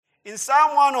In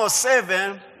Psalm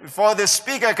 107, before the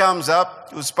speaker comes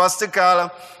up, who's Pastor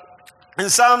Carla, in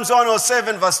Psalms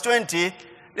 107 verse 20,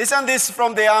 listen this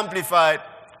from the Amplified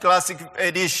Classic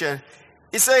Edition.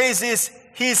 It says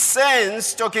he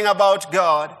sends, talking about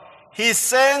God, he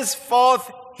sends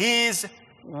forth his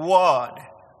word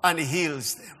and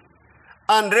heals them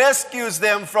and rescues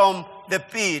them from the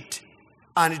pit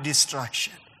and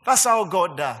destruction. That's how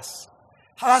God does.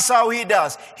 That's how he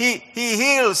does. He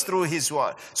heals through his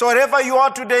word. So wherever you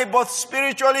are today, both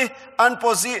spiritually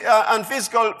and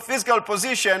physical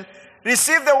position,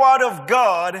 receive the word of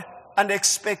God and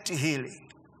expect healing,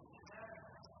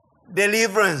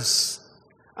 deliverance.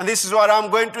 And this is what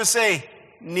I'm going to say,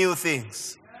 new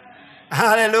things.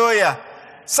 Hallelujah.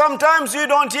 Sometimes we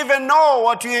don't even know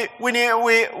what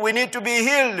we need to be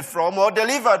healed from or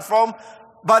delivered from,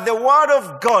 but the word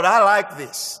of God, I like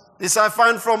this. This I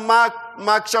find from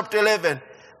Mark chapter 11.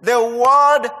 The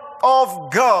word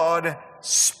of God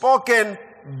spoken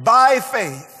by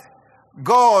faith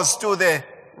goes to the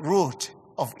root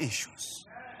of issues.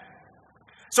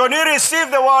 So when you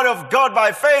receive the word of God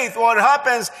by faith, what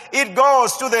happens? It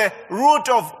goes to the root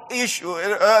of issue,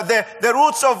 the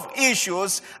roots of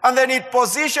issues, and then it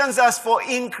positions us for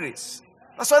increase.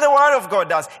 That's what the word of God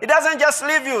does. It doesn't just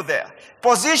leave you there.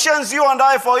 Positions you and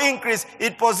I for increase.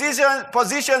 It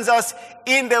positions us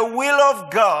in the will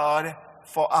of God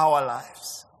for our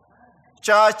lives.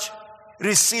 Church,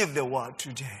 receive the word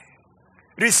today.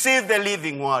 Receive the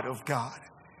living word of God.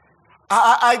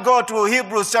 I go to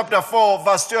Hebrews chapter 4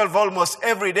 verse 12 almost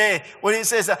every day when it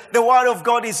says that the word of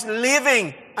God is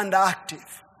living and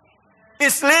active.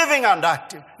 It's living and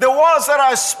active. The words that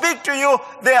I speak to you,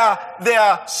 they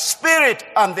are spirit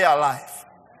and they are life.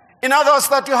 In other words,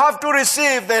 that you have to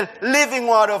receive the living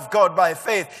word of God by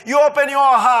faith. You open your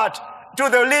heart to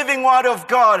the living word of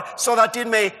God so that it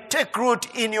may take root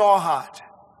in your heart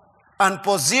and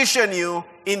position you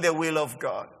in the will of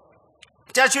God.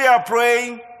 Church, we are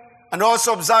praying and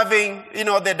also observing,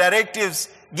 the directives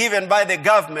given by the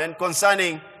government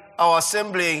concerning our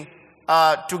assembling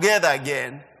together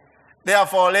again.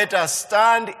 Therefore, let us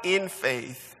stand in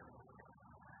faith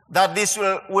that this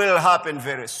will happen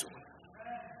very soon.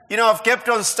 I've kept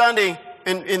on standing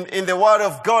in the word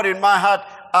of God in my heart.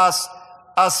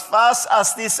 As fast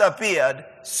as this appeared,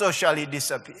 so shall it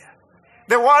disappear.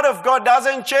 The word of God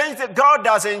doesn't change. God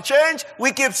doesn't change.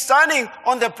 We keep standing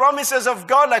on the promises of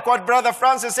God, like what Brother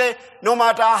Francis said. No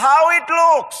matter how it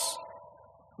looks,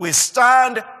 we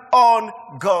stand on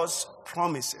God's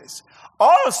promises.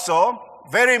 Also,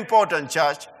 very important,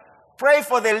 church, pray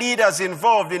for the leaders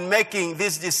involved in making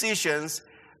these decisions,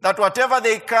 that whatever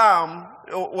they come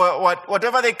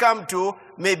to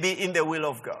may be in the will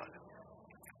of God.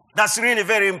 That's really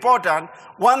very important.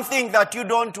 One thing that you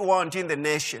don't want in the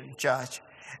nation, church,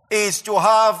 is to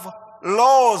have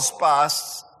laws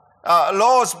passed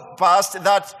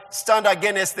that stand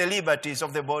against the liberties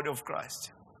of the body of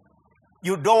Christ.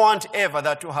 You don't want ever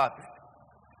that to happen.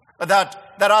 That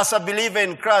as a believer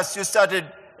in Christ, you started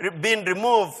being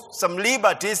removed some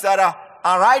liberties that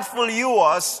are rightful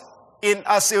yours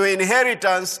as your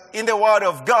inheritance in the word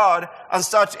of God, and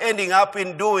start ending up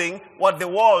in doing what the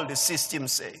world system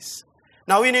says.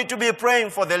 Now we need to be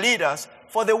praying for the leaders,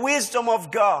 for the wisdom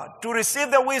of God, to receive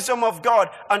the wisdom of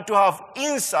God and to have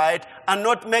insight and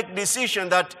not make decisions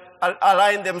that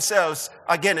align themselves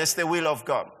against the will of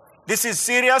God. This is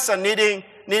serious and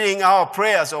needing our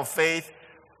prayers of faith.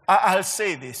 I'll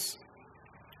say this.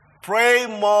 Pray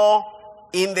more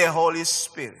in the Holy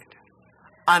Spirit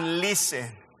and listen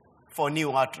for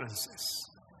new utterances.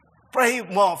 Pray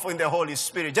more in the Holy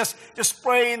Spirit. Just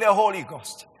pray in the Holy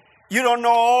Ghost. You don't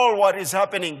know all what is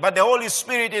happening, but the Holy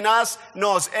Spirit in us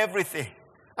knows everything.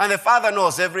 And the Father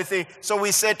knows everything. So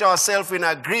we set ourselves in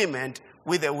agreement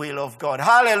with the will of God.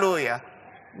 Hallelujah.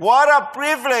 What a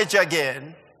privilege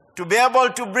again to be able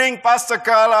to bring Pastor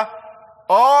Carla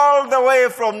all the way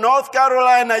from North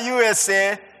Carolina,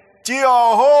 USA, to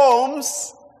your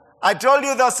homes. I told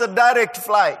you that's a direct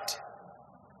flight.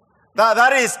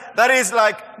 That is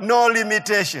like no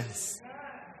limitations.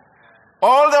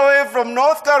 All the way from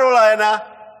North Carolina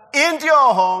into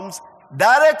your homes,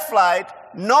 direct flight,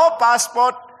 no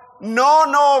passport,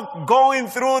 no going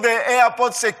through the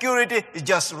airport security. It's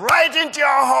just right into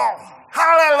your home.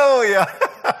 Hallelujah.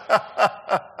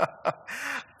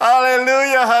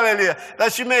 Hallelujah, hallelujah.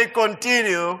 That she may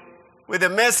continue with the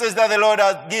message that the Lord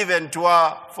has given to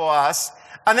her for us.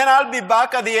 And then I'll be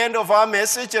back at the end of our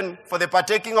message and for the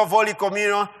partaking of Holy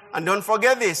Communion. And don't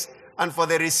forget this, and for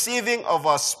the receiving of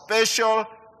our special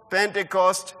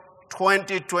Pentecost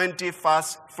 2020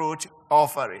 first fruit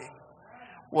offering.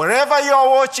 Wherever you are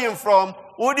watching from,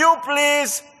 would you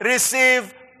please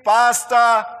receive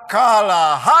Pastor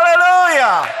Carla?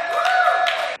 Hallelujah!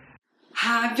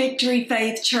 Hi, Victory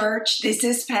Faith Church. This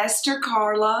is Pastor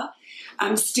Carla.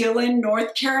 I'm still in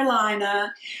North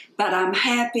Carolina, but I'm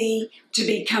happy to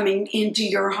be coming into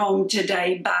your home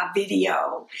today by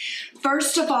video.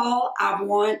 First of all, I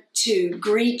want to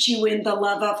greet you in the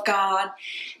love of God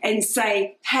and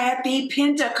say Happy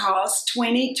Pentecost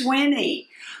 2020.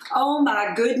 Oh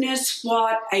my goodness,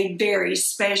 what a very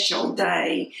special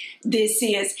day this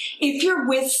is. If you're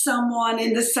with someone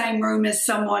in the same room as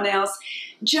someone else,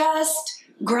 just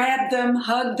grab them,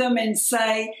 hug them, and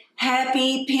say,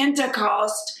 Happy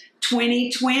Pentecost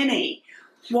 2020.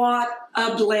 What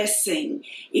a blessing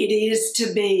it is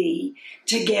to be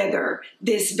together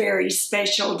this very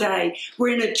special day.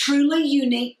 We're in a truly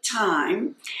unique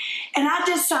time, and I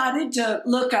decided to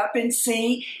look up and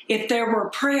see if there were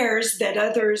prayers that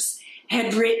others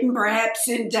had written perhaps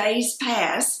in days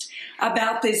past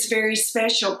about this very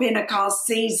special Pentecost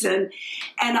season,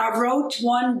 and I wrote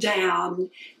one down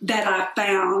that I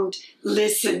found.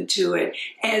 Listen to it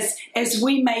as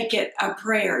we make it a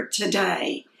prayer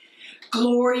today.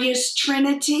 Glorious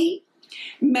Trinity,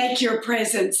 make your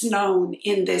presence known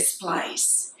in this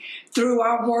place through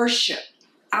our worship,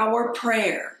 our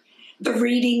prayer, the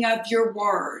reading of your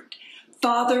word.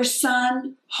 Father,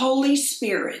 Son, Holy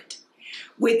Spirit,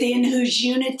 within whose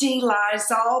unity lies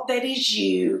all that is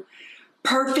you,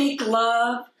 perfect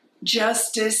love,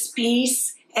 justice,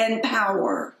 peace, and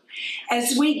power.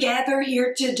 As we gather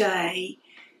here today,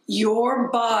 your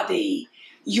body,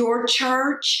 your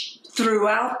church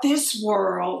throughout this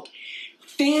world,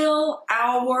 fill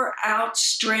our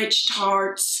outstretched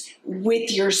hearts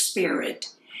with your spirit.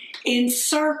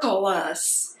 Encircle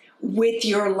us with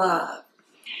your love.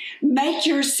 Make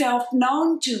yourself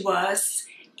known to us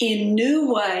in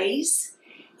new ways,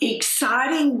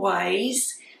 exciting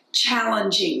ways,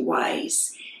 challenging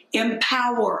ways.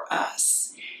 Empower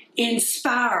us.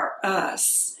 Inspire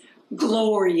us.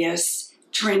 Glorious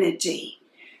Trinity.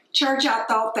 Church, I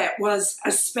thought that was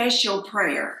a special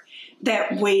prayer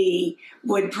that we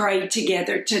would pray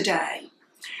together today.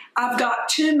 I've got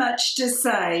too much to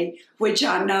say, which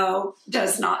I know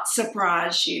does not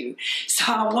surprise you. So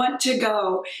I want to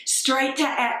go straight to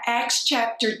Acts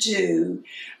chapter 2,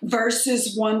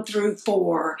 verses 1 through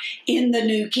 4 in the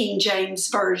New King James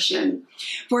Version,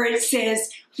 where it says,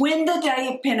 when the day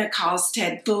of Pentecost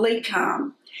had fully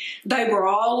come, they were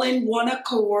all in one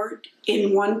accord,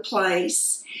 in one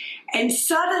place, and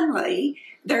suddenly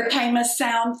there came a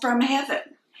sound from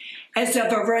heaven, as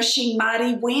of a rushing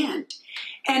mighty wind,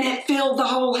 and it filled the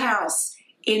whole house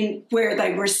in where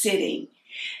they were sitting.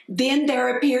 Then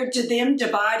there appeared to them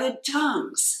divided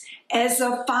tongues, as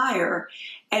of fire,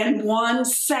 and one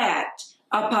sat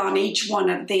upon each one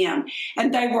of them.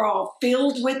 And they were all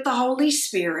filled with the Holy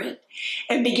Spirit,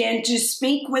 and began to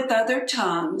speak with other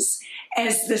tongues,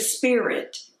 as the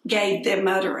Spirit gave them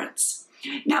utterance.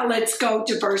 Now let's go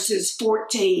to verses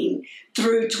 14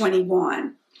 through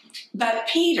 21. But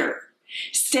Peter,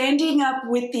 standing up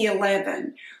with the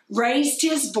 11, raised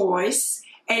his voice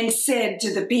and said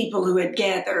to the people who had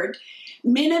gathered,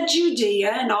 Men of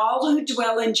Judea and all who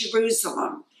dwell in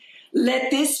Jerusalem,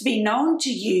 let this be known to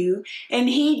you, and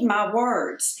heed my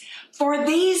words. For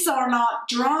these are not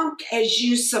drunk as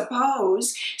you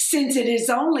suppose, since it is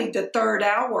only the third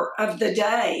hour of the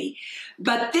day.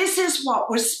 But this is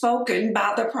what was spoken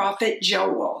by the prophet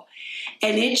Joel.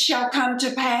 And it shall come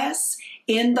to pass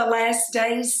in the last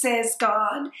days, says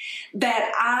God,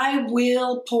 that I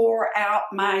will pour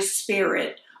out my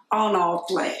spirit on all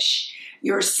flesh.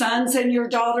 Your sons and your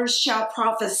daughters shall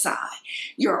prophesy.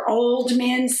 Your old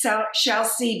men shall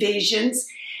see visions.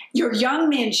 Your young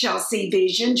men shall see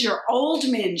visions. Your old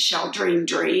men shall dream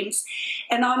dreams.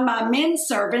 And on my men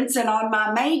servants and on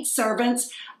my maid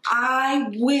servants,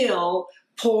 I will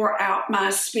pour out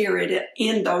my spirit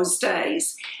in those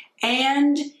days.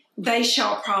 And they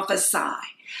shall prophesy.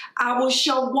 I will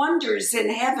show wonders in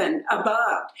heaven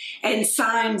above and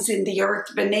signs in the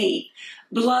earth beneath,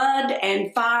 blood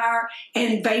and fire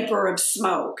and vapor of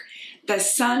smoke. The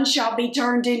sun shall be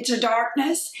turned into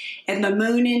darkness and the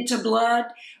moon into blood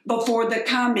before the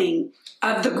coming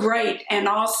of the great and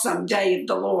awesome day of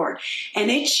the Lord. And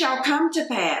it shall come to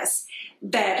pass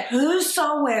that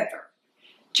whosoever,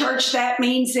 church, that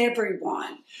means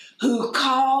everyone, who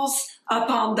calls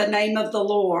upon the name of the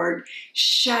Lord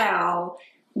shall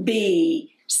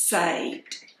be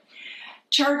saved.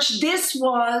 Church, this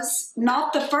was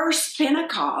not the first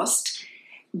Pentecost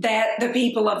that the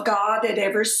people of God had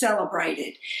ever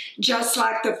celebrated. Just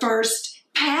like the first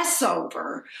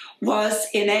Passover was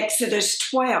in Exodus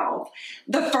 12,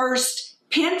 the first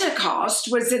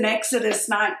Pentecost was in Exodus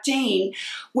 19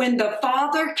 when the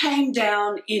Father came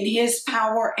down in his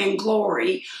power and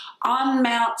glory on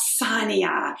Mount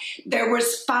Sinai. There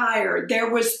was fire, there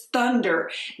was thunder,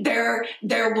 there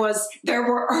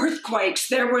were earthquakes,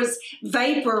 there was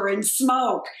vapor and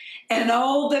smoke, and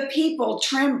all the people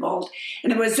trembled.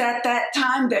 And it was at that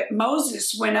time that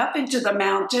Moses went up into the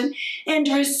mountain and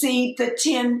received the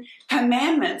 10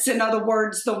 Commandments. In other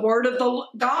words, the word of the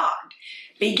God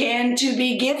began to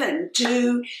be given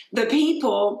to the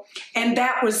people, and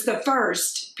that was the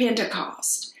first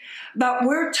Pentecost. But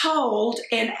we're told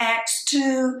in Acts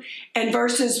 2 and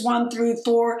verses 1 through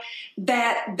 4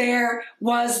 that there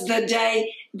was the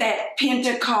day that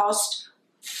Pentecost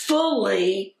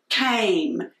fully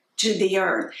came to the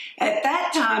earth. At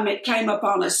that time, it came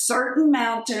upon a certain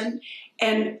mountain,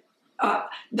 and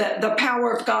the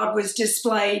power of God was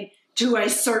displayed to a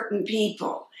certain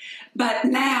people. But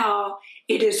now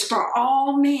it is for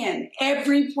all men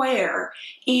everywhere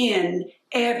in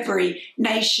every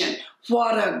nation.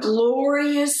 What a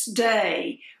glorious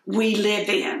day we live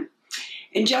in.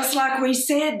 And just like we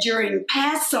said during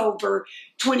Passover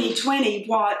 2020,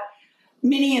 what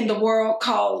many in the world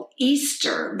call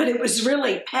Easter, but it was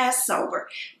really Passover.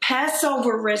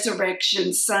 Passover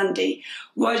Resurrection Sunday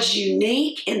was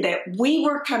unique in that we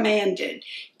were commanded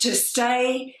to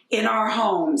stay in our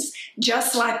homes,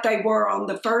 just like they were on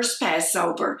the first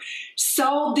Passover.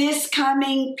 So this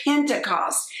coming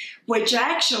Pentecost, which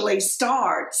actually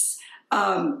starts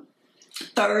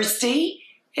Thursday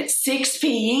at 6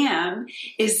 p.m.,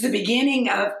 is the beginning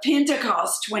of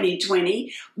Pentecost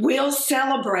 2020. We'll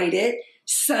celebrate it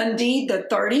Sunday the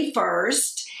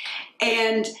 31st.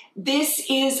 And this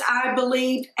is, I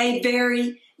believe, a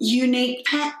very unique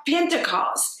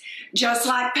Pentecost, just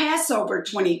like Passover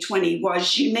 2020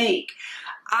 was unique.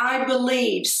 I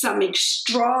believe some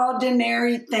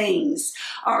extraordinary things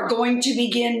are going to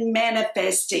begin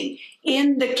manifesting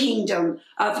in the kingdom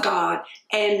of God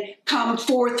and come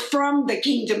forth from the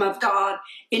kingdom of God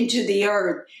into the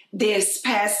earth this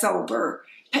Passover,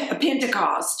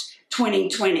 Pentecost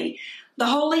 2020. The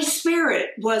Holy Spirit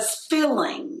was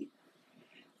filling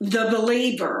the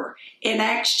believer in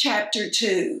Acts chapter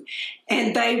 2,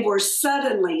 and they were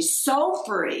suddenly so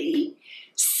free,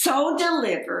 so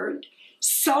delivered,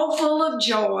 so full of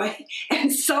joy,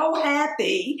 and so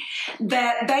happy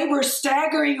that they were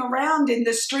staggering around in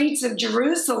the streets of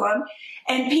Jerusalem,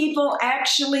 and people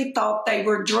actually thought they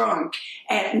were drunk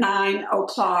at 9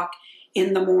 o'clock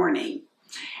in the morning.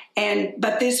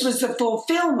 But this was the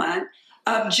fulfillment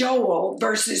of Joel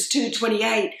verses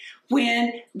 2:28,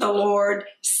 when the Lord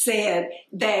said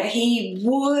that he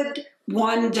would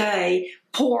one day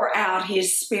pour out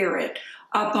his Spirit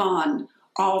upon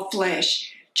all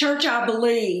flesh. Church, I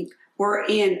believe we're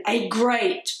in a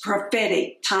great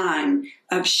prophetic time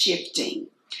of shifting,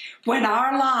 when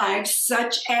our lives,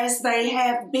 such as they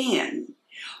have been,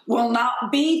 will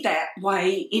not be that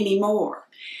way anymore.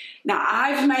 Now,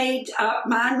 I've made up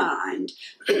my mind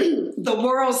the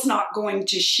world's not going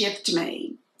to shift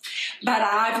me, but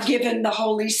I've given the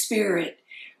Holy Spirit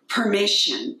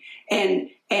permission and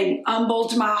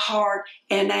humbled my heart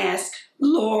and asked,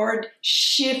 Lord,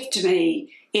 shift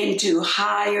me into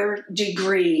higher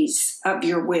degrees of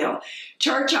your will.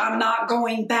 Church, I'm not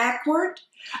going backward.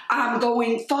 I'm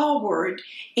going forward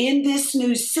in this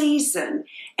new season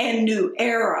and new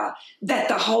era that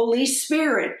the Holy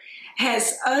Spirit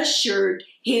has ushered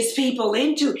his people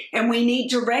into, and we need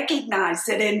to recognize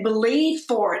it and believe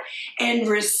for it and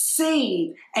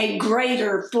receive a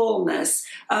greater fullness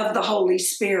of the Holy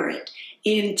Spirit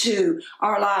into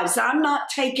our lives. I'm not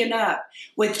taken up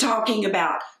with talking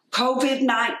about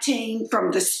COVID-19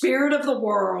 from the spirit of the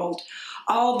world,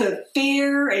 all the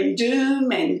fear and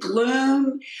doom and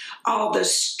gloom, all the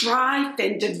strife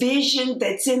and division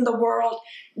that's in the world.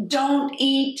 Don't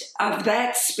eat of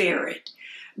that spirit,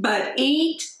 but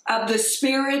eat of the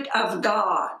Spirit of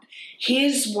God,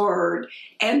 his word,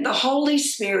 and the Holy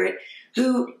Spirit,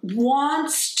 who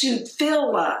wants to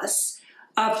fill us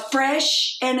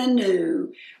afresh and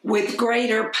anew with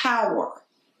greater power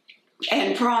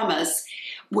and promise,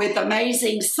 with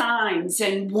amazing signs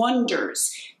and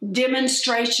wonders,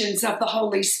 demonstrations of the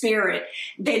Holy Spirit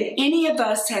than any of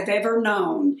us have ever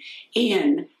known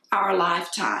in our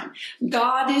lifetime.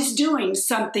 God is doing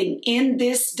something in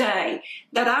this day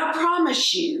that I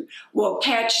promise you will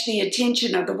catch the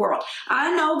attention of the world.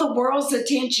 I know the world's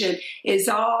attention is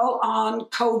all on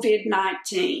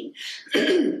COVID-19.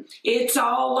 It's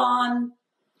all on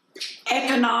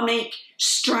economic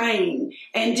strain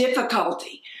and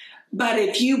difficulty. But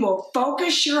if you will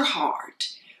focus your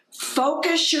heart,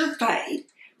 focus your faith,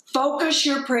 focus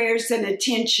your prayers and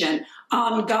attention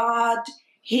on God,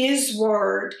 His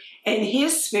Word, and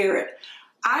His Spirit,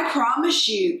 I promise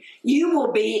you, you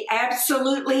will be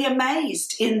absolutely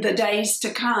amazed in the days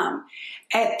to come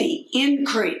at the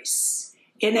increase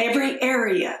in every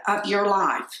area of your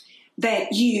life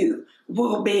that you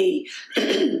will be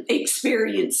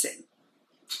experiencing.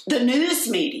 The news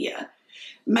media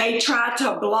may try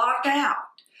to block out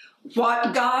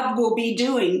what God will be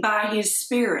doing by His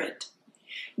Spirit.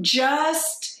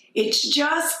 It's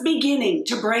just beginning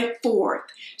to break forth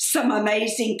some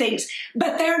amazing things,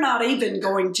 but they're not even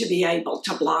going to be able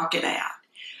to block it out.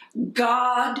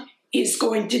 God is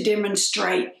going to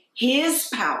demonstrate His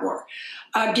power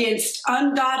against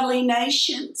ungodly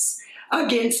nations,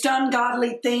 against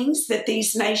ungodly things that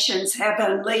these nations have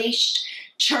unleashed.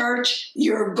 Church,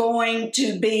 you're going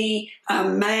to be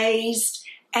amazed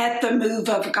at the move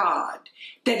of God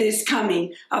that is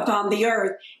coming upon the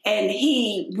earth, and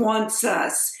He wants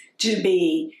us to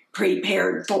be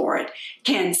prepared for it.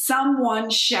 Can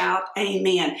someone shout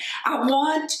amen? I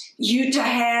want you to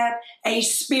have a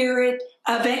spirit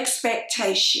of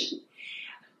expectation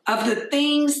of the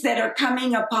things that are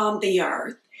coming upon the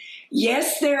earth.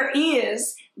 Yes, there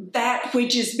is that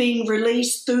which is being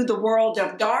released through the world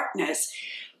of darkness.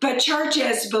 But church,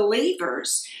 as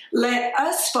believers, let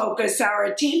us focus our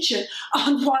attention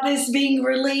on what is being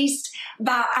released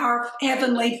by our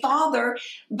Heavenly Father,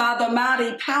 by the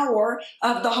mighty power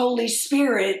of the Holy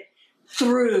Spirit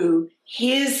through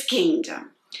His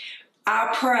kingdom. I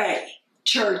pray,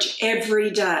 church, every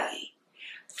day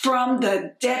from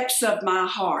the depths of my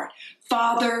heart,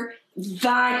 Father,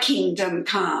 Thy kingdom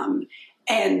come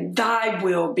and Thy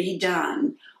will be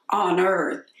done on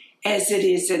earth as it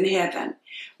is in heaven.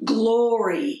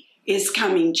 Glory is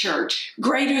coming, church,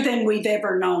 greater than we've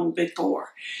ever known before.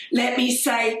 Let me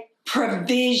say,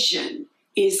 provision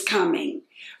is coming,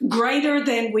 greater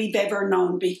than we've ever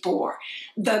known before.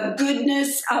 The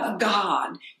goodness of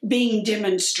God being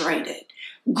demonstrated,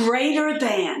 greater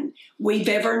than we've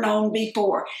ever known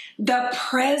before. The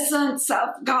presence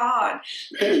of God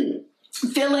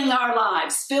filling our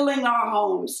lives, filling our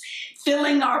homes,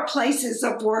 filling our places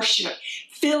of worship,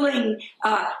 filling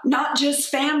not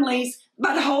just families,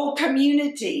 but whole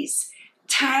communities,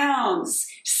 towns,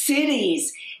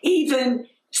 cities, even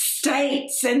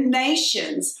states and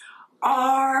nations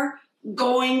are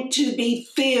going to be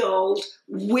filled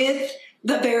with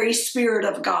the very Spirit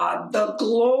of God, the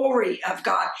glory of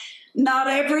God. Not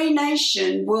every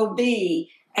nation will be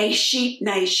a sheep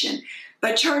nation.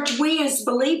 But church, we as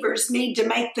believers need to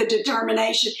make the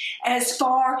determination, as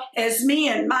far as me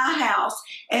and my house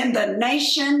and the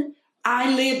nation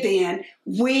I live in,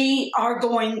 we are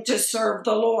going to serve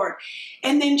the Lord.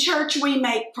 And then church, we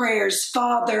make prayers,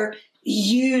 Father,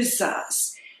 use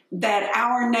us, that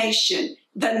our nation,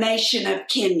 the nation of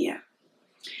Kenya,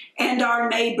 and our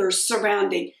neighbors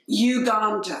surrounding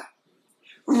Uganda,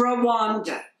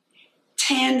 Rwanda,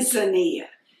 Tanzania,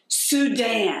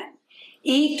 Sudan,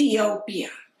 Ethiopia,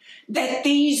 that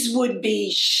these would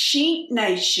be sheep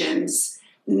nations,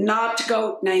 not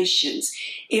goat nations.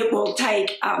 It will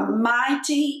take a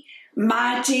mighty,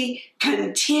 mighty,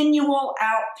 continual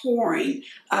outpouring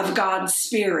of God's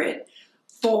Spirit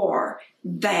for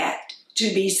that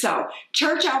to be so.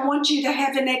 Church, I want you to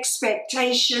have an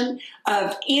expectation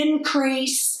of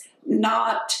increase,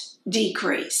 not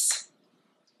decrease.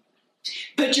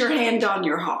 Put your hand on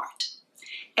your heart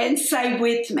and say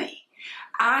with me,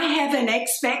 I have an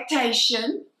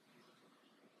expectation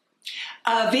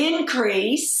of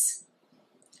increase,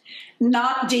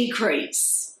 not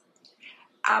decrease.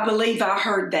 I believe I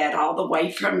heard that all the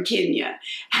way from Kenya.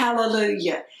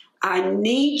 Hallelujah. I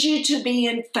need you to be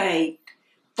in faith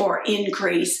for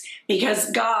increase, because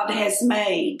God has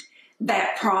made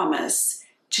that promise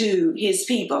to His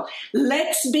people.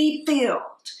 Let's be filled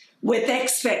with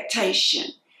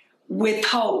expectation, with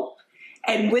hope,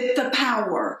 and with the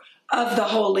power of the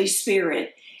Holy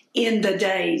Spirit in the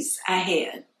days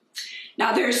ahead.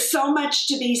 Now, there's so much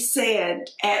to be said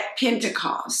at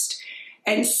Pentecost,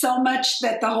 and so much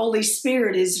that the Holy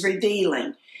Spirit is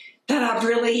revealing, that I've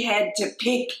really had to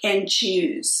pick and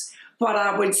choose what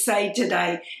I would say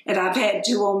today, and I've had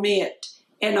to omit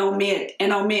and omit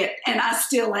and omit, and I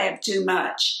still have too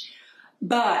much.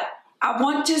 But I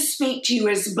want to speak to you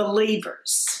as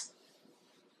believers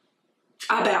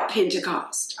about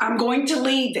Pentecost. I'm going to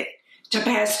leave it to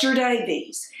Pastor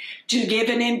Davies to give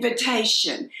an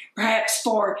invitation, perhaps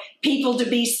for people to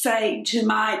be saved who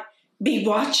might be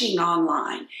watching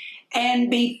online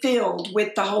and be filled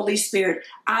with the Holy Spirit.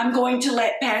 I'm going to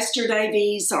let Pastor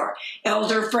Davies or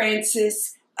Elder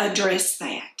Francis address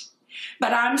that.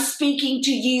 But I'm speaking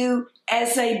to you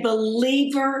as a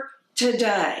believer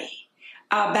today,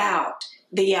 about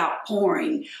the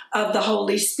outpouring of the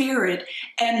Holy Spirit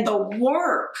and the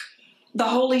work the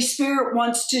Holy Spirit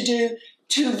wants to do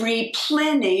to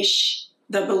replenish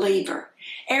the believer.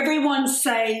 Everyone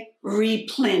say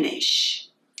replenish.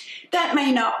 That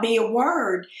may not be a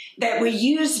word that we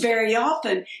use very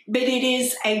often, but it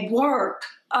is a work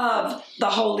of the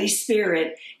Holy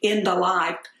Spirit in the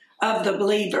life of the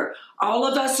believer. All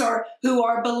of us who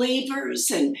are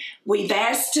believers, and we've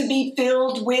asked to be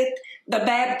filled with the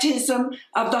baptism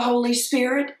of the Holy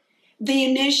Spirit. The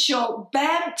initial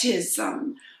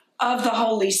baptism of the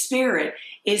Holy Spirit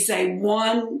is a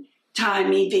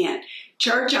one-time event.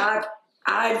 Church,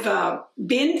 I've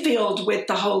been filled with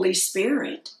the Holy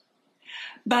Spirit,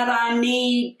 but I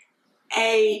need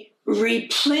a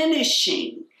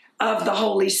replenishing of the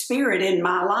Holy Spirit in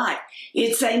my life.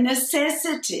 It's a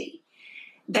necessity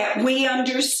that we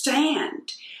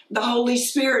understand the Holy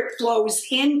Spirit flows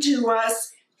into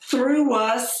us, through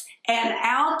us, and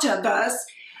out of us.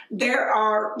 There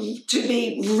are to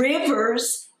be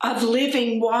rivers of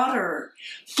living water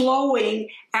flowing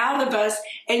out of us,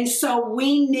 and so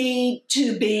we need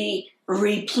to be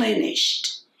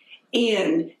replenished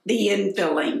in the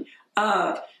infilling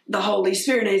of the Holy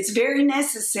Spirit. And it's very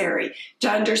necessary to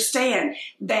understand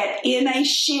that in a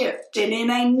shift and in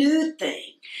a new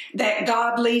thing that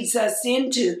God leads us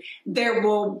into, there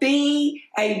will be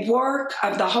a work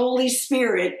of the Holy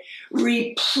Spirit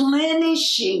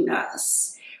replenishing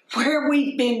us where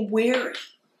we've been weary,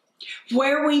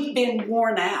 where we've been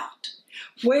worn out,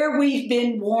 where we've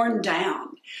been worn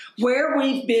down, where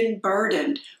we've been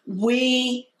burdened.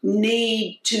 We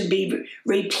need to be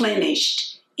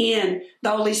replenished in the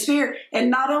Holy Spirit. And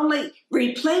not only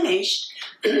replenished,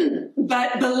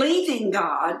 but believing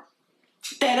God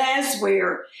that as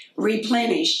we're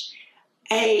replenished,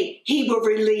 He will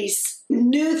release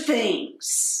new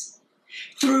things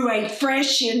through a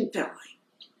fresh infilling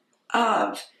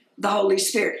of the Holy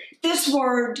Spirit. This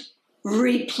word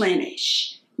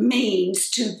replenish means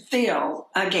to fill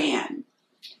again,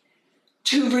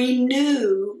 to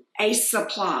renew a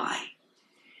supply.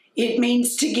 It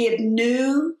means to give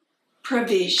new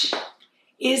provision.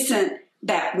 Isn't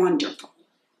that wonderful?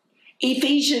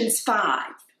 Ephesians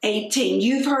 5:18.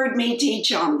 You've heard me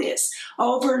teach on this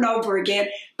over and over again,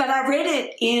 but I read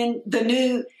it in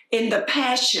the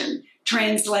Passion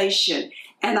Translation,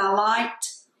 and I liked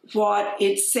what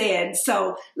it said.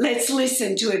 So let's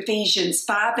listen to Ephesians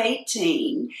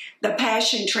 5:18, the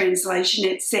Passion Translation.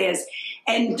 It says,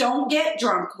 "And don't get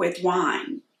drunk with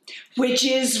wine, which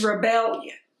is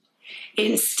rebellion.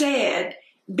 Instead,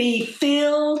 be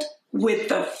filled with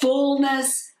the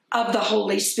fullness of the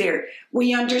Holy Spirit."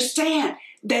 We understand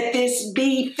that this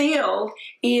 "be filled"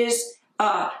 is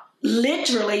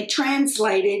literally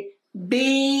translated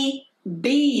 "be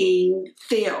being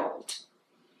filled."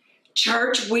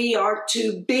 Church, we are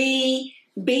to be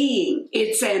being.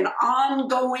 It's an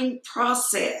ongoing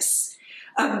process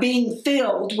of being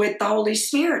filled with the Holy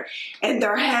Spirit. And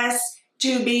there has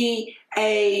to be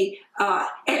a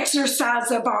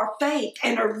exercise of our faith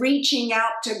and a reaching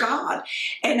out to God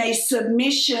and a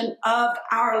submission of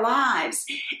our lives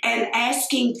and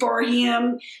asking for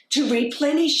Him to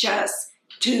replenish us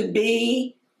to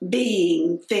be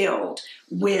being filled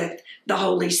with the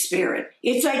Holy Spirit.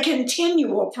 It's a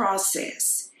continual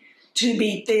process to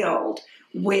be filled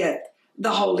with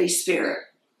the Holy Spirit.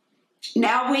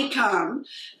 Now we come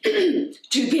to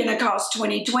Pentecost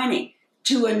 2020,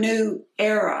 to a new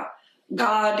era.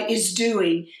 God is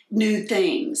doing new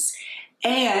things.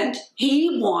 And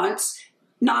He wants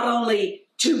not only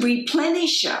to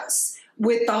replenish us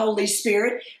with the Holy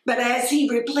Spirit, but as He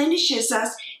replenishes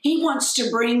us, He wants to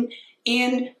bring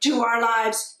into our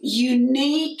lives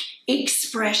unique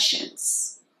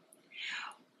expressions,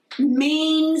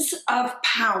 means of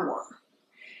power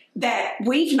that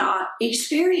we've not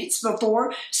experienced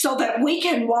before, so that we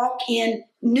can walk in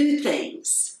new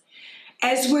things.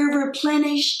 As we're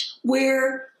replenished,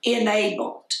 we're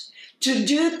enabled to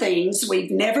do things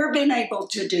we've never been able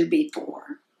to do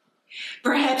before.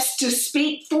 Perhaps to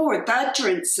speak forth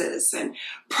utterances and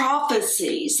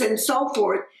prophecies and so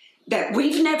forth that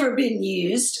we've never been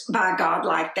used by God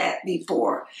like that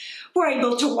before. We're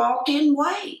able to walk in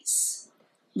ways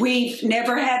we've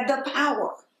never had the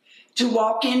power to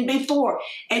walk in before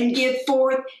and give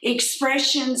forth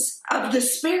expressions of the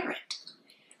Spirit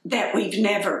that we've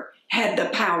never had the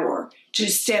power to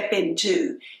step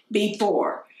into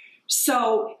before.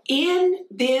 So in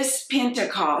this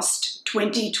Pentecost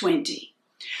 2020,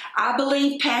 I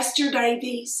believe Pastor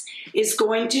Davies is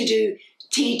going to do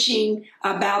teaching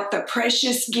about the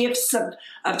precious gifts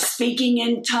of speaking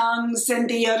in tongues and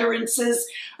the utterances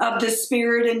of the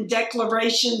Spirit and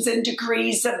declarations and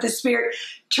decrees of the Spirit.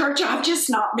 Church, I've just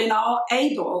not been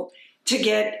able to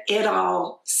get it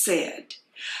all said.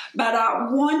 But I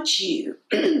want you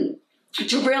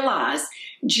to realize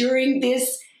during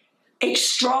this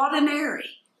extraordinary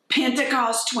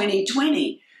Pentecost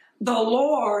 2020, the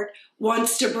Lord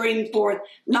wants to bring forth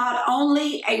not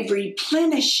only a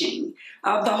replenishing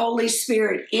of the Holy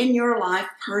Spirit in your life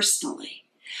personally,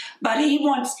 but He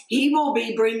will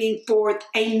be bringing forth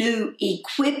a new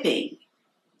equipping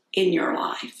in your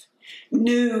life,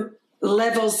 new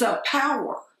levels of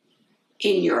power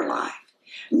in your life,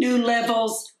 new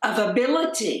levels of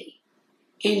ability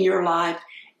in your life,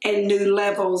 and new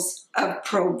levels of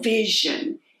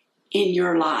provision in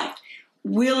your life.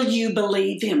 Will you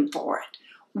believe Him for it?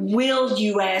 Will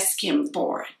you ask Him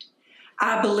for it?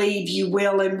 I believe you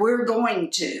will, and we're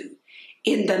going to,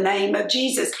 in the name of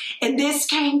Jesus. And this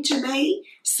came to me,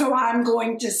 so I'm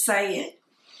going to say it.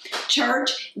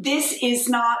 Church, this is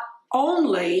not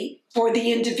only for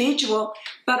the individual,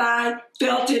 but I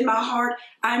felt in my heart,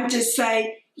 I'm to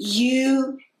say,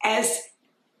 you as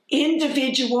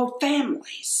individual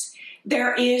families,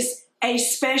 there is a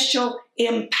special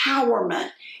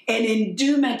empowerment and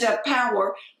endowment of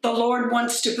power the Lord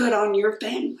wants to put on your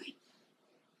family.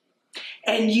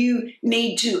 And you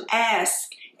need to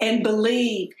ask and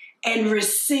believe and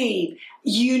receive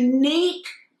unique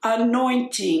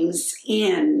anointings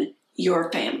in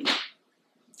your family.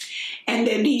 And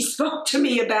then He spoke to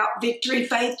me about Victory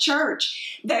Faith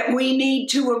Church, that we need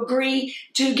to agree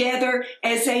together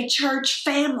as a church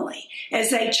family,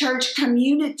 as a church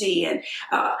community, and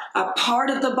a part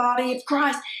of the body of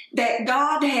Christ, that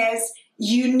God has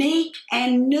unique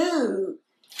and new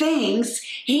things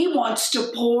He wants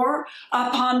to pour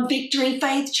upon Victory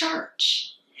Faith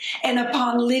Church and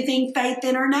upon Living Faith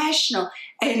International.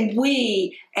 And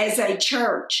we as a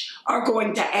church are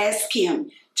going to ask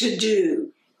Him to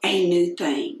do a new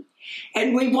thing.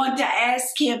 And we want to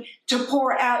ask Him to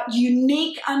pour out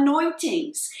unique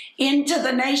anointings into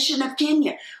the nation of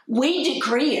Kenya. We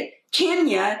decree it.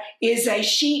 Kenya is a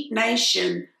sheep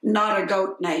nation, not a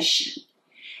goat nation.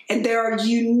 And there are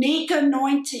unique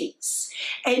anointings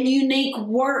and unique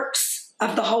works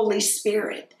of the Holy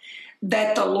Spirit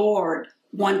that the Lord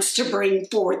wants to bring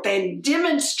forth and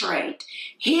demonstrate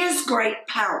His great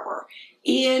power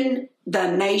in the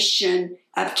nation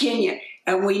of Kenya.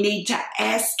 And we need to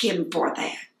ask Him for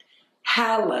that.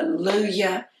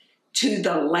 Hallelujah to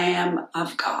the Lamb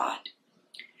of God.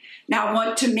 Now I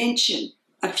want to mention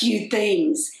a few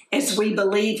things as we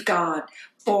believe God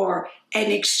for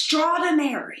an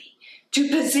extraordinary, to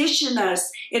position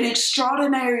us in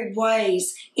extraordinary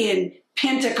ways in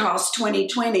Pentecost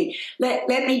 2020. Let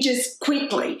me just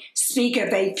quickly speak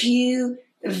of a few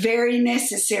very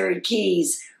necessary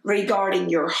keys regarding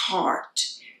your heart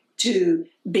to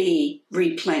be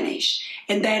replenished.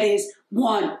 And that is,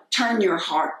 1, turn your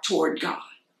heart toward God.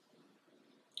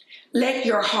 Let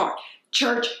your heart,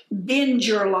 church, bend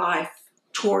your life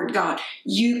toward God.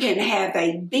 You can have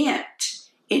a bent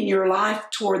in your life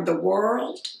toward the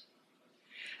world,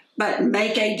 but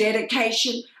make a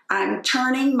dedication. I'm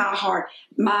turning my heart.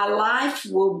 My life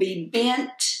will be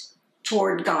bent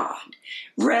toward God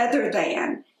rather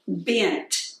than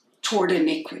bent toward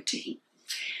iniquity.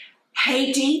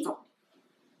 Hate evil.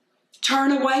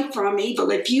 Turn away from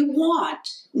evil. If you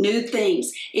want new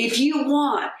things, if you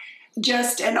want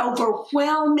just an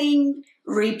overwhelming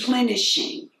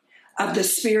replenishing of the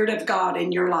Spirit of God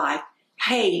in your life,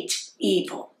 hate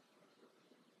evil.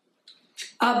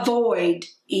 Avoid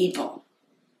evil.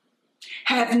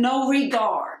 Have no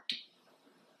regard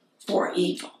for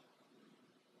evil.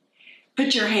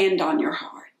 Put your hand on your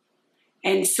heart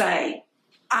and say,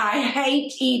 I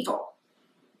hate evil.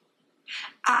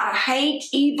 I hate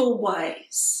evil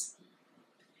ways.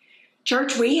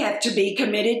 Church, we have to be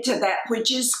committed to that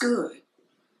which is good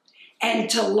and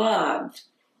to love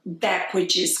that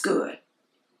which is good.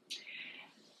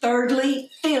 Thirdly,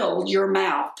 fill your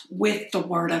mouth with the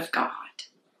Word of God.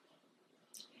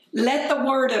 Let the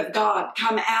Word of God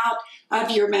come out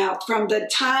of your mouth from the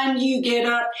time you get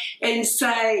up and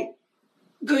say,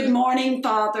 good morning,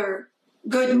 Father.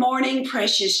 Good morning,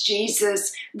 precious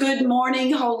Jesus. Good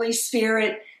morning, Holy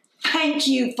Spirit. Thank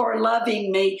you for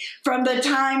loving me. From the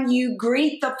time you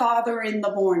greet the Father in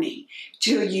the morning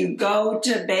till you go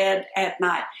to bed at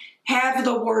night, have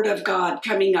the Word of God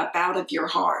coming up out of your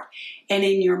heart and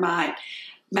in your mouth.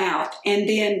 And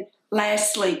then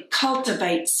lastly,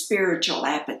 cultivate spiritual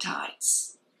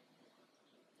appetites.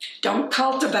 Don't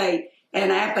cultivate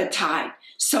an appetite,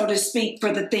 so to speak,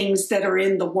 for the things that are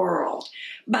in the world.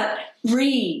 But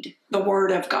read the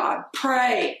Word of God.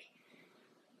 Pray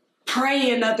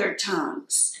in other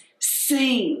tongues.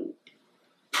 Sing.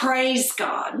 Praise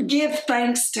God. Give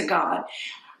thanks to God.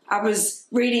 I was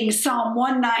reading Psalm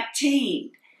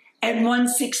 119 and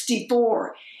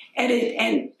 164, and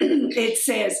it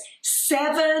says,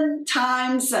 7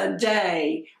 times a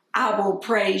day I will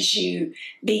praise you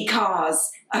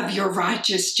because of your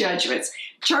righteous judgments.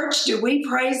 Church, do we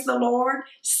praise the Lord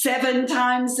 7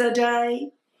 times a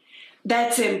day?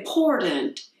 That's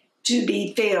important to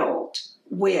be filled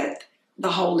with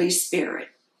the Holy Spirit.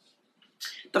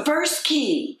 The first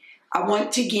key I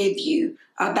want to give you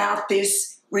about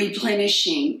this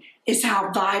replenishing is how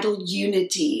vital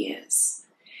unity is.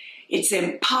 It's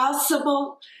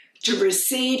impossible to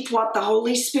receive what the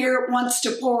Holy Spirit wants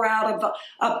to pour out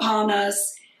upon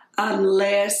us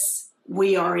unless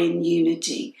we are in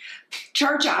unity.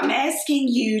 Church, I'm asking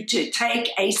you to take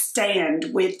a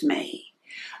stand with me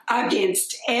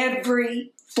against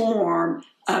every form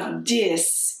of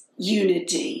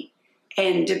disunity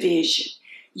and division.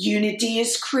 Unity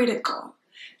is critical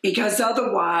because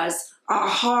otherwise our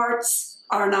hearts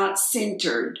are not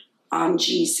centered on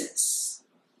Jesus.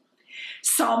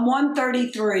 Psalm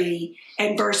 133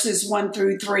 and verses 1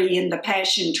 through 3 in the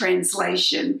Passion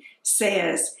Translation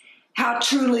says, "How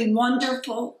truly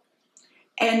wonderful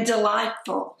and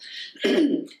delightful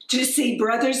to see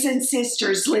brothers and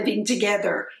sisters living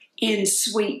together in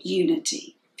sweet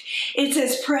unity. It's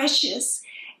as precious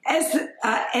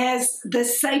as the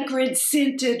sacred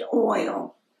scented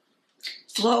oil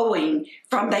flowing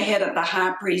from the head of the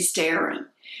high priest Aaron,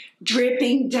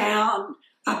 dripping down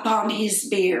upon his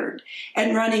beard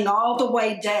and running all the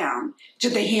way down to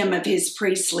the hem of his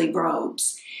priestly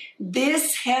robes.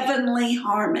 This heavenly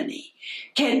harmony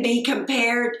can be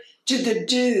compared to the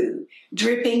dew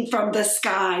dripping from the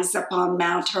skies upon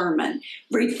Mount Hermon,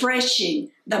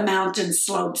 refreshing the mountain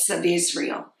slopes of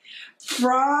Israel.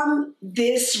 From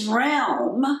this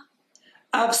realm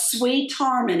of sweet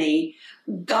harmony,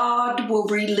 God will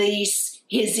release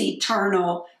his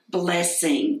eternal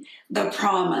blessing, the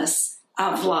promise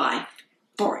of life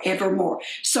forevermore."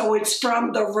 So it's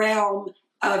from the realm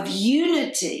of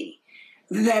unity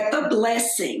that the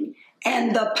blessing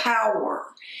and the power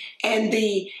and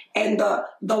the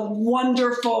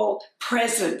wonderful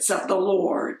presence of the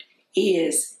Lord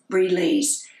is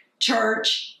released.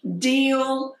 Church,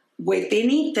 deal with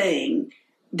anything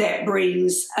that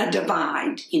brings a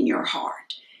divide in your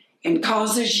heart and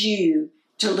causes you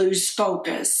to lose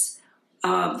focus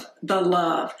of the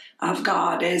love of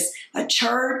God. As a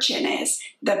church and as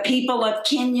the people of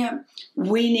Kenya,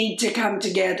 we need to come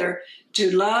together to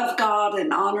love God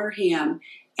and honor him,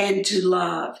 and to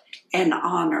love and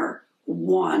honor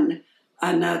one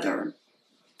another.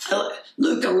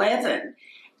 Luke 11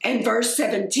 and verse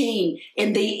 17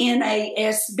 in the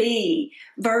NASB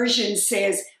version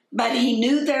says, "But he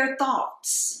knew their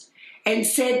thoughts and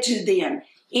said to them,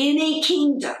 any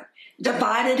kingdom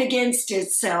divided against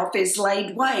itself is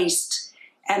laid waste,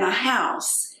 and a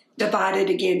house divided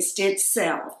against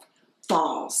itself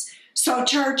falls." So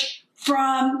church,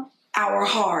 from our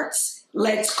hearts,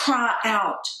 let's cry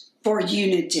out for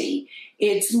unity.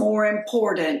 It's more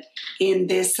important in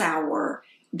this hour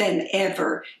than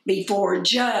ever before.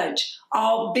 Judge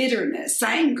all bitterness,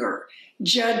 anger,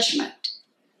 judgment,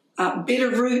 bitter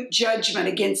root judgment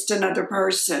against another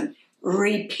person.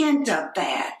 Repent of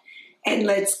that, and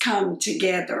let's come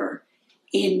together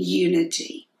in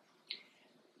unity.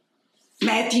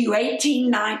 Matthew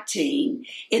 18:19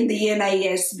 in the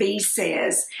NASB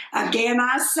says, "Again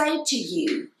I say to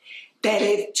you, that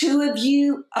if 2 of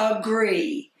you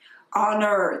agree on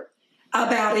earth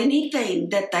about anything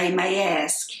that they may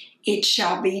ask, it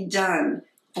shall be done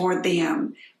for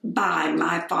them by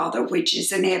my Father which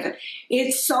is in heaven."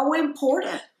 It's so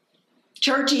important,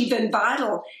 church, even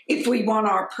vital if we want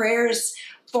our prayers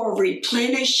for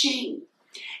replenishing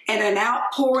and an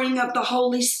outpouring of the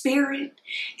Holy Spirit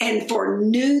and for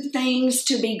new things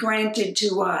to be granted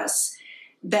to us,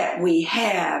 that we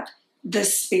have the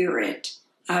spirit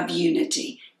of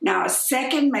unity. Now, a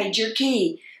second major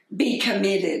key, be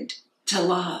committed to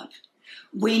love.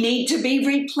 We need to be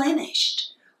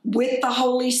replenished with the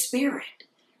Holy Spirit.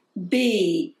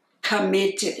 Be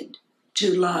committed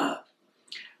to love.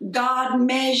 God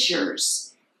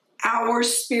measures our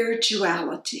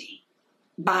spirituality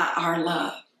by our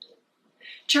love.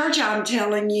 Church, I'm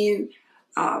telling you,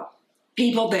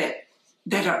 people that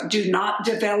do not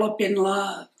develop in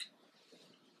love,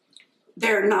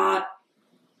 they're not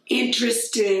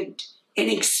interested in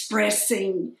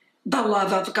expressing the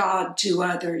love of God to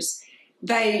others.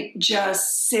 they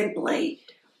just simply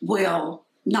will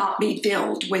not be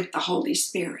filled with the Holy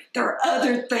Spirit. There are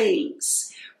other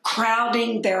things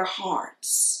crowding their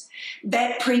hearts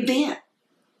that prevent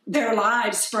their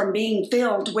lives from being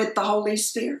filled with the Holy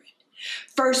Spirit.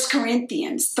 1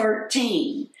 Corinthians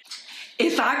 13.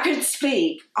 If I could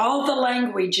speak all the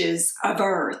languages of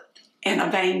earth and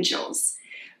of angels,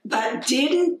 but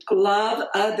didn't love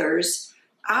others,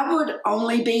 I would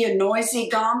only be a noisy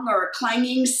gong or a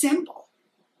clanging cymbal.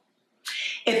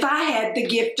 If I had the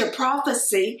gift of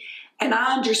prophecy and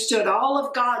I understood all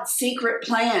of God's secret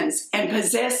plans and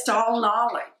possessed all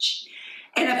knowledge,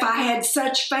 and if I had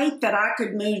such faith that I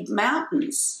could move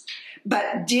mountains,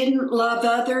 but didn't love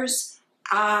others,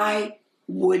 I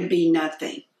would be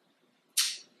nothing.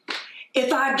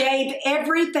 If I gave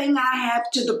everything I have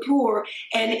to the poor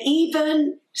and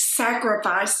even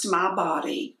sacrificed my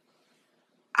body,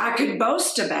 I could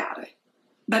boast about it.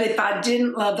 But if I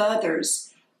didn't love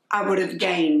others, I would have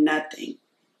gained nothing.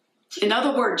 In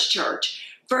other words,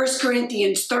 church, 1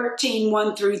 Corinthians 13,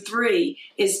 1 through 3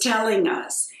 is telling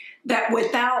us that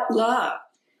without love,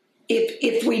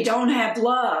 if we don't have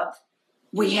love,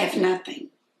 we have nothing.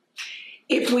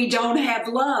 If we don't have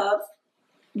love,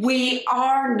 we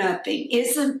are nothing.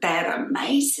 Isn't that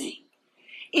amazing?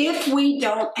 If we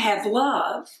don't have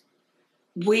love,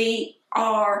 we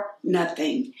are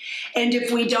nothing. And if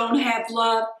we don't have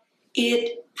love,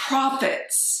 it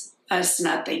profits us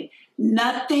nothing.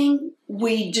 Nothing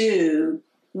we do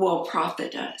will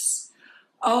profit us.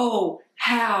 Oh,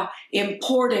 how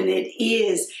important it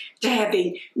is to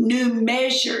having new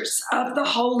measures of the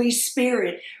Holy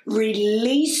Spirit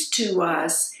released to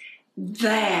us,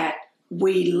 that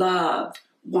we love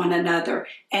one another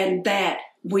and that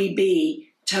we be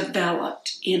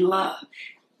developed in love.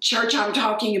 Church, I'm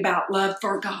talking about love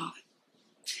for God.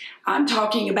 I'm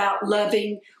talking about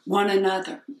loving one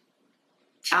another.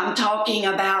 I'm talking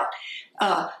about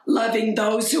loving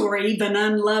those who are even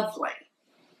unlovely.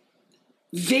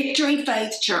 Victory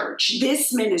Faith Church,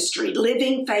 this ministry,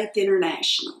 Living Faith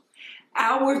International,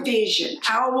 our vision,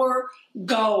 our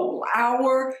goal,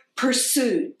 our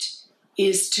pursuit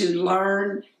is to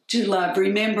learn to love.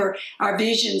 Remember our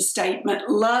vision statement,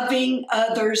 loving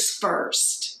others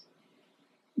first.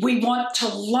 We want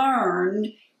to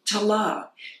learn to love.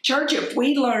 Church, if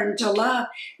we learn to love,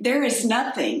 there is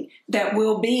nothing that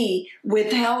will be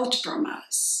withheld from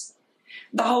us.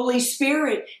 The Holy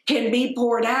Spirit can be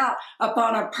poured out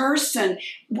upon a person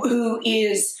who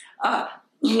is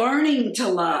learning to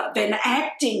love and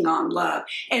acting on love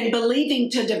and believing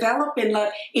to develop in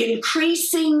love.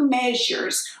 Increasing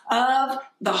measures of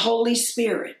the Holy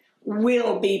Spirit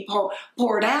will be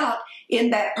poured out in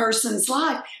that person's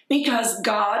life because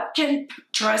God can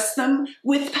trust them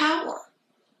with power.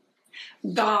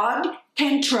 God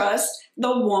can trust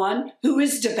the one who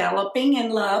is developing in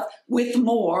love with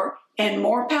more and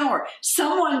more power.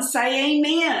 Someone say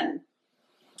amen.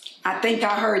 I think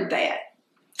I heard that.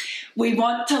 We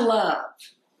want to love,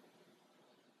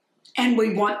 and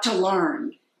we want to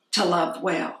learn to love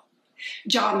well.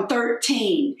 John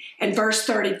 13 and verse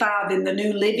 35 in the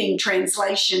New Living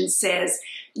Translation says,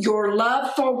 your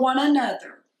love for one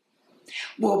another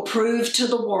will prove to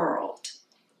the world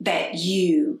that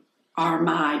you are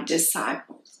my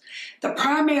disciples. The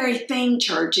primary thing,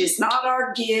 church, is not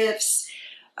our gifts.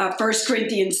 1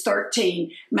 Corinthians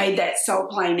 13 made that so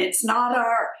plain. It's not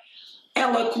our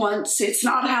eloquence. It's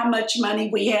not how much money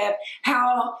we have,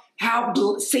 how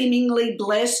seemingly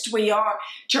blessed we are.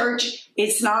 Church,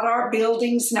 it's not our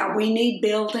buildings. Now, we need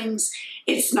buildings.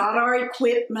 It's not our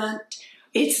equipment.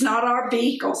 It's not our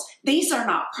vehicles. These are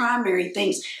not primary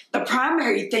things. The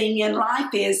primary thing in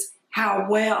life is how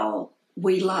well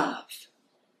we love.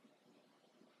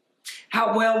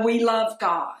 How well we love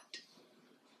God.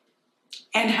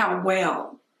 And how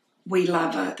well we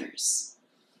love others.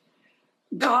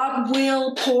 God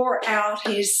will pour out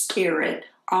His Spirit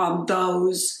on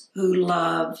those who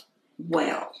love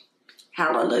well.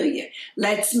 Hallelujah.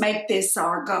 Let's make this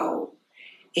our goal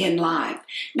in life.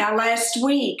 Now, last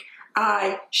week,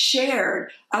 I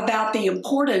shared about the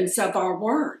importance of our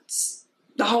words.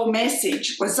 The whole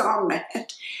message was on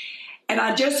that. And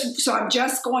I'm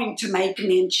just going to make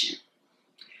mention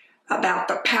about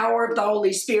the power of the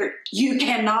Holy Spirit. You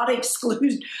cannot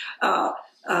exclude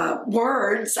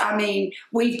words. I mean,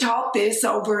 we've taught this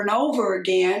over and over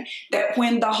again, that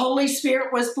when the Holy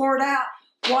Spirit was poured out,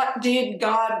 what did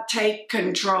God take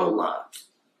control of?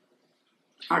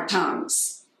 Our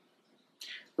tongues.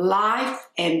 Life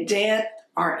and death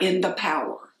are in the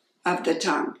power of the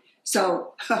tongue.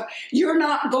 So you're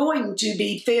not going to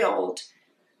be filled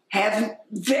have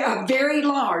a very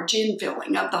large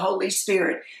infilling of the Holy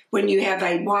Spirit when you have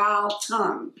a wild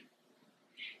tongue.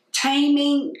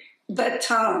 Taming the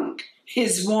tongue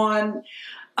is one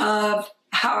of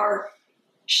our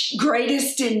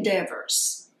greatest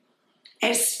endeavors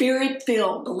as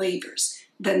Spirit-filled believers.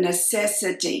 The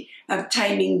necessity of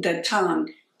taming the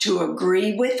tongue to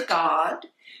agree with God,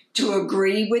 to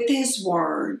agree with His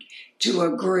Word, to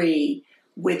agree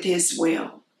with His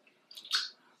will.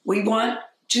 We want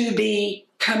to be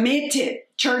committed.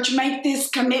 Church, make this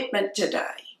commitment today.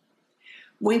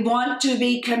 We want to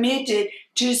be committed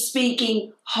to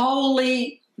speaking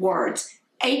holy words.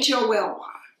 Holy.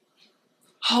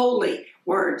 Holy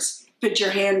words. Put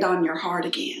your hand on your heart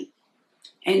again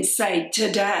and say,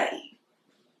 today,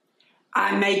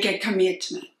 I make a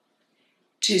commitment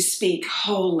to speak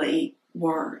holy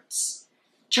words.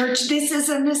 Church, this is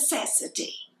a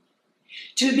necessity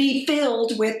to be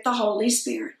filled with the Holy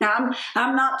Spirit. Now,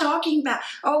 I'm not talking about,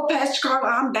 oh, Pastor Carla,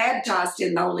 I'm baptized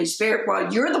in the Holy Spirit.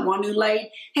 Well, you're the one who laid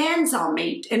hands on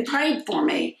me and prayed for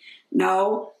me.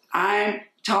 No, I'm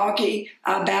talking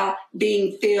about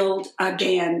being filled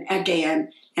again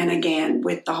and again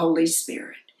with the Holy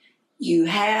Spirit. You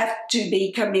have to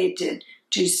be committed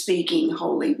to speaking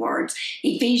holy words.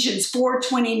 Ephesians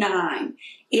 4:29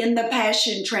 in the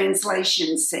Passion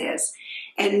Translation says,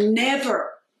 and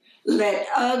never let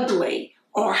ugly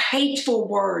or hateful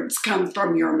words come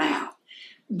from your mouth,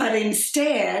 but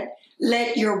instead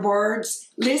let your words,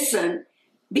 listen,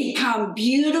 become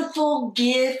beautiful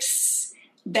gifts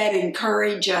that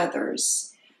encourage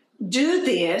others. Do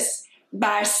this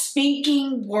by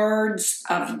speaking words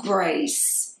of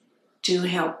grace to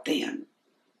help them.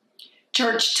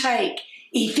 Church, take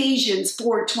Ephesians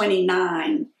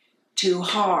 4:29 to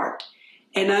heart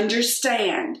and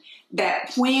understand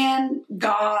that when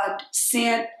God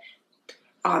sent,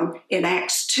 in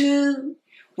Acts 2,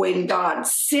 when God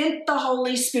sent the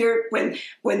Holy Spirit,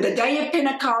 when the day of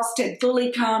Pentecost had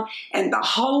fully come and the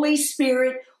Holy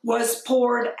Spirit was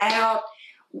poured out,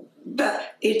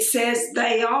 it says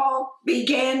they all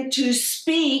began to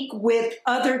speak with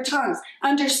other tongues.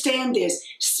 Understand this.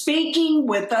 Speaking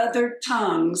with other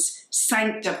tongues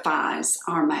sanctifies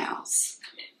our mouths.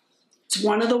 It's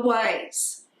one of the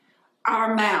ways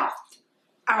our mouth,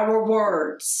 our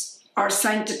words are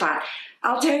sanctified.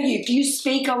 I'll tell you, if you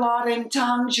speak a lot in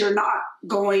tongues, you're not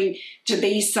going to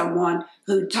be someone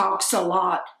who talks a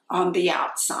lot on the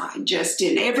outside, just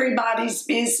in everybody's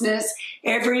business,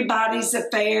 everybody's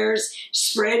affairs,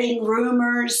 spreading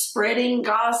rumors, spreading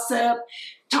gossip,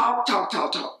 talk.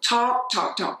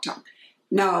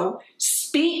 No,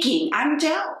 speaking, I'm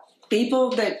telling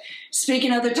people that speak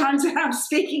in other tongues, and I'm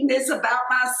speaking this about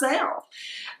myself.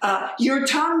 Your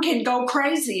tongue can go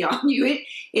crazy on you.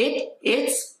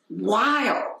 It's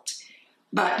wild.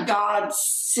 But God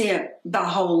sent the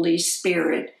Holy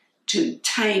Spirit to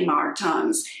tame our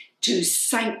tongues, to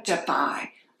sanctify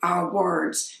our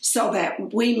words, so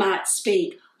that we might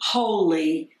speak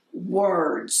holy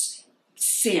words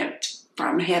sent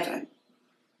from heaven.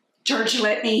 Church,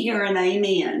 let me hear an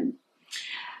amen.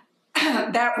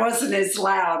 That wasn't as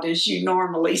loud as you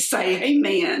normally say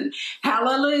amen.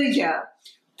 Hallelujah.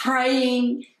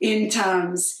 Praying in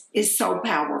tongues is so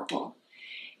powerful.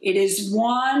 It is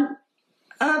one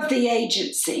of the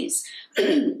agencies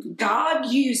God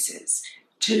uses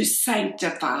to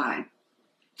sanctify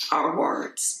our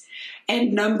words.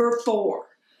 And number 4,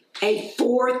 a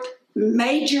fourth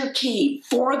major key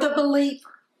for the believer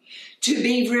to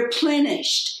be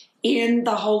replenished in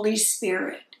the Holy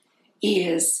Spirit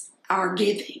is our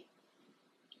giving.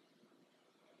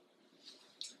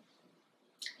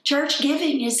 Church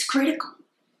giving is critical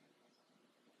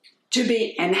to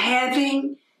be, and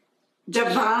having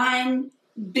divine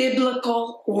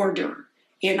biblical order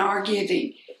in our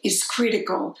giving is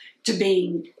critical to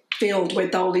being filled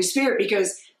with the Holy Spirit,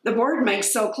 because the Word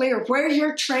makes so clear where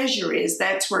your treasure is,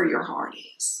 that's where your heart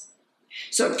is.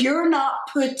 So if you're not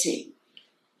putting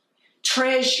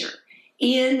treasure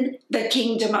in the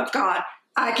kingdom of God,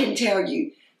 I can tell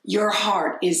you, your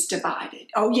heart is divided.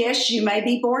 Oh, yes, you may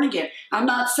be born again. I'm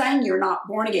not saying you're not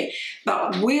born again,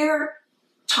 but we're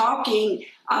talking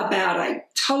about a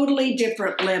totally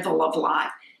different level of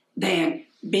life than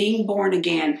being born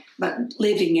again, but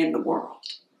living in the world.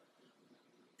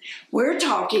 We're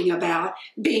talking about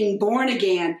being born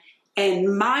again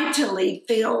and mightily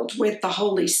filled with the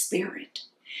Holy Spirit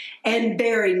and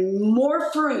bearing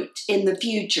more fruit in the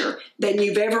future than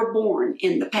you've ever borne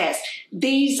in the past.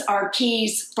 These are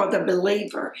keys for the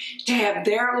believer to have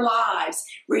their lives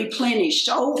replenished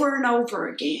over and over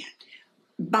again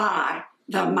by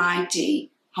the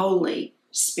mighty Holy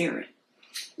Spirit.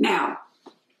 Now,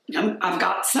 I've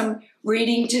got some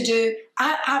reading to do.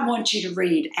 I want you to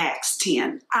read Acts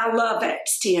 10. I love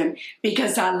Acts 10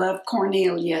 because I love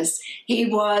Cornelius. He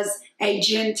was a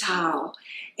Gentile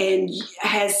and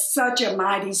has such a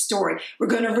mighty story. We're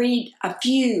going to read a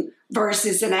few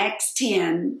verses in Acts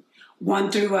 10,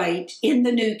 1 through 8, in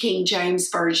the New King James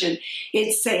Version.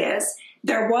 It says,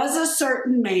 "There was a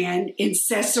certain man in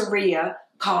Caesarea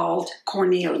called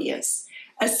Cornelius,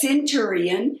 a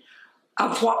centurion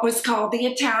of what was called the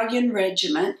Italian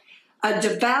regiment, a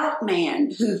devout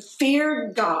man who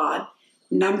feared God,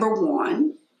 number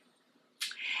one,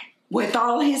 with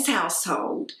all his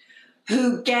household,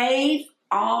 who gave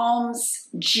alms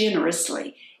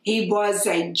generously." He was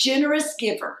a generous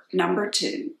giver, number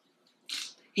two.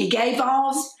 He gave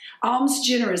alms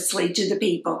generously to the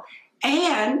people.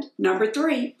 And number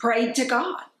three, prayed to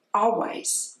God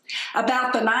always.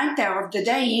 About the 9th hour of the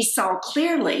day, he saw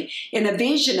clearly in a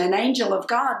vision an angel of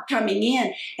God coming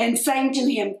in and saying to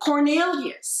him,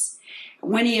 "Cornelius."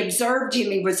 When he observed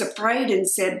him, he was afraid and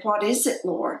said, "What is it,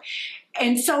 Lord?"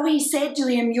 And so he said to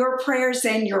him, "Your prayers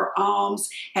and your alms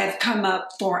have come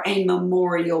up for a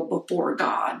memorial before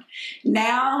God.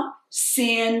 Now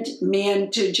send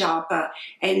men to Joppa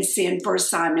and send for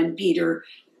Simon,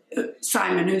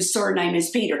 whose surname is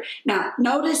Peter." Now,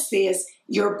 notice this,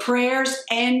 your prayers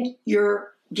and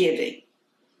your giving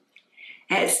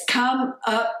has come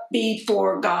up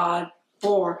before God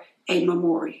for a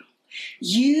memorial.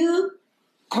 You,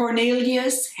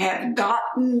 Cornelius, have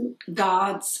gotten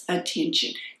God's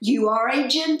attention. You are a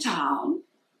Gentile,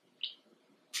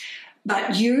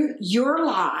 but your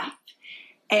life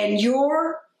and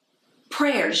your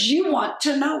prayers, you want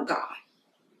to know God.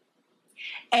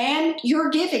 And your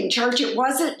giving, church, it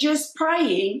wasn't just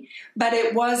praying, but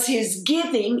it was his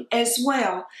giving as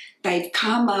well. They've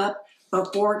come up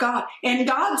before God. And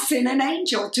God sent an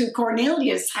angel to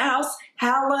Cornelius' house.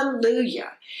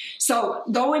 Hallelujah. So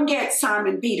go and get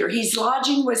Simon Peter. He's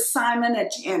lodging with Simon a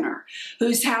tanner,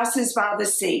 whose house is by the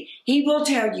sea. He will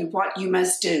tell you what you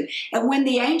must do. And when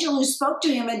the angel who spoke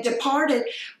to him had departed,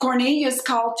 Cornelius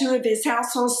called 2 of his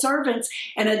household servants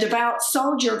and a devout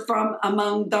soldier from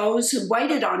among those who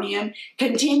waited on him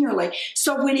continually.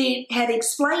 So when he had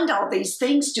explained all these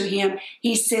things to him,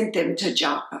 he sent them to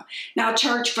Joppa. Now,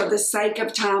 church, for the sake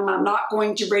of time, I'm not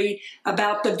going to read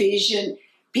about the vision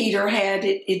Peter had.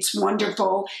 It's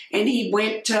wonderful. And he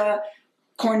went to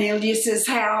Cornelius's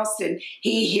house and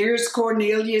he hears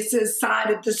Cornelius's side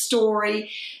of the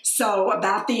story. So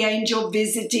about the angel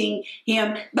visiting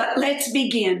him. But let's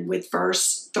begin with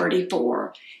verse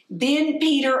 34. "Then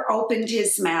Peter opened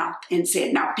his mouth and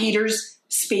said," now Peter's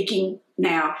speaking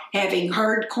now, having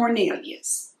heard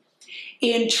Cornelius,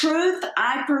 "In truth,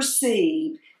 I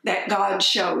perceive that God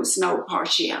shows no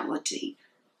partiality."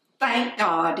 Thank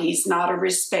God he's not a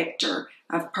respecter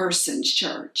of persons,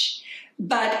 church.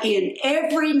 "But in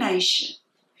every nation,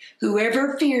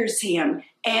 whoever fears him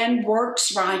and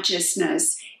works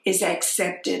righteousness is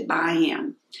accepted by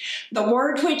him. The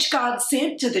word which God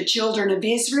sent to the children of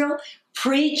Israel,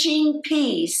 preaching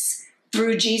peace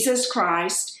through Jesus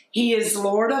Christ, he is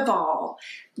Lord of all.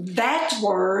 That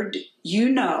word you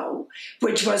know,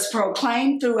 which was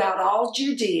proclaimed throughout all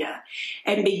Judea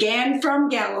and began from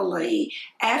Galilee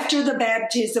after the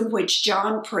baptism which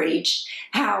John preached,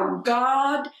 how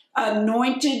God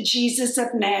anointed Jesus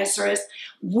of Nazareth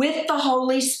with the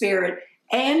Holy Spirit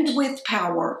and with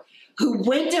power, who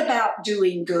went about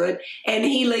doing good and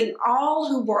healing all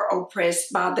who were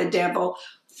oppressed by the devil,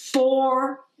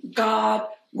 for God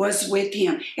was with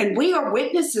him." And we are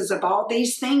witnesses of all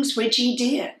these things which he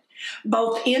did,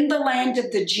 both in the land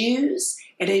of the Jews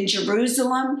and in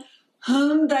Jerusalem,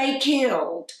 whom they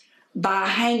killed by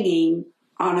hanging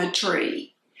on a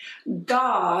tree.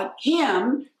 God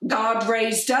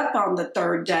raised up on the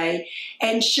 3rd day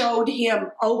and showed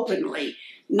him openly,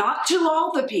 not to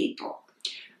all the people,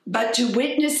 but to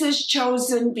witnesses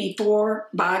chosen before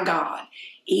by God,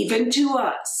 even to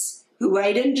us who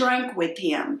ate and drank with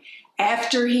him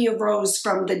after he arose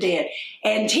from the dead.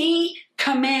 And he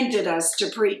commanded us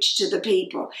to preach to the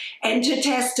people and to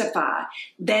testify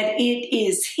that it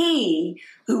is he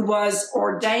who was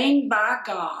ordained by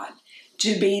God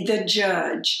to be the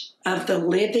judge of the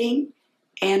living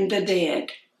and the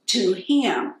dead. To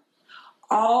him,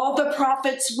 all the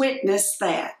prophets witness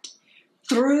that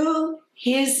through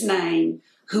his name,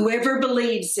 whoever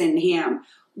believes in him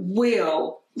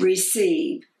will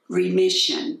receive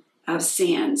remission of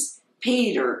sins.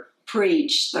 Peter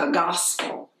preached the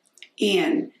gospel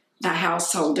in the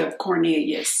household of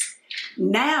Cornelius.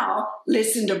 Now,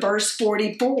 listen to verse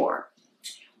 44.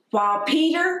 While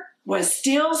Peter was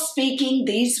still speaking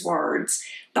these words,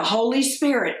 the Holy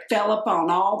Spirit fell upon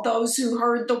all those who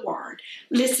heard the word.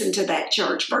 Listen to that,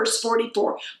 church. Verse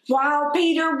 44. While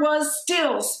Peter was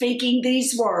still speaking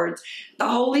these words, the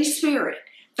Holy Spirit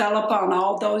fell upon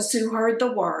all those who heard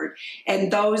the word,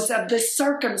 and those of the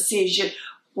circumcision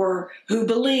who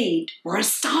believed were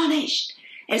astonished,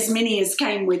 as many as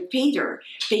came with Peter,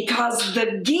 because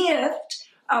the gift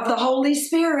of the Holy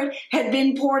Spirit had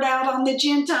been poured out on the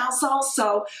Gentiles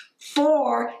also,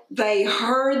 for they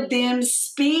heard them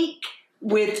speak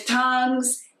with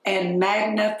tongues and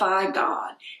magnify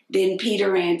God. Then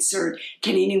Peter answered,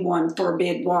 can anyone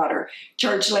forbid water?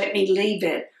 Church, let me leave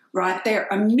it right there.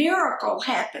 A miracle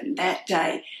happened that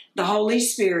day. The Holy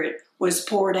Spirit was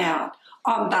poured out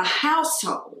on the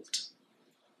household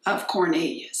of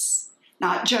Cornelius,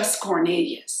 not just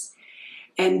Cornelius.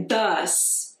 And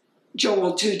thus,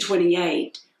 Joel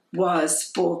 2:28 was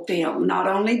fulfilled. Not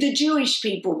only the Jewish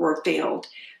people were filled,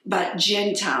 but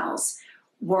Gentiles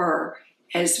were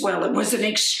as well. It was an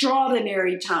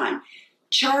extraordinary time.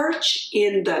 Church,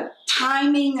 in the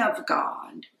timing of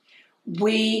God,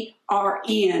 we are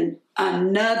in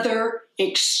another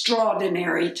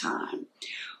extraordinary time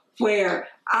where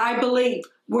I believe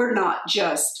we're not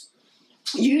just,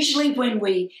 usually when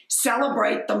we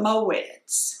celebrate the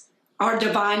Moeds, our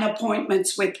divine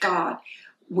appointments with God,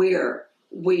 we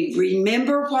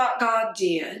remember what God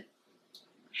did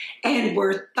and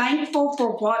we're thankful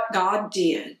for what God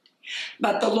did.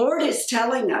 But the Lord is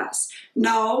telling us,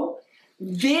 no,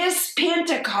 this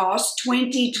Pentecost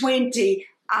 2020,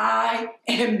 I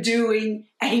am doing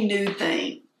a new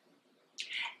thing.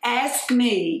 Ask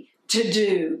me to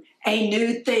do a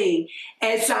new thing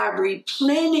as I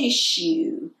replenish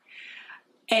you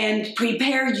and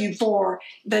prepare you for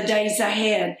the days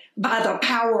ahead by the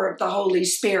power of the Holy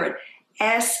Spirit.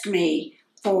 Ask me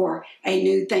for a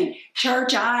new thing.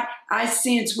 Church, I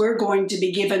sense we're going to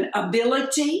be given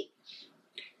ability,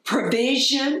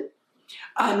 provision,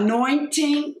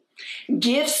 anointing,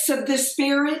 gifts of the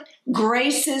Spirit,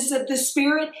 graces of the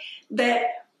Spirit that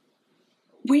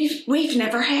we've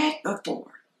never had before.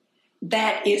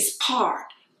 That is part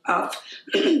of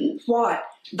what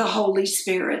the Holy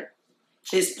Spirit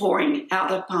is pouring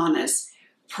out upon us.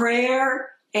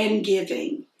 Prayer and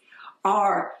giving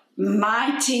are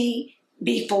mighty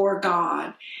before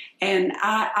God. And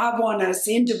I want us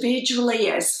individually,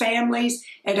 as families,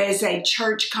 and as a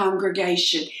church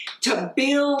congregation to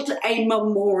build a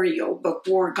memorial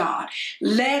before God.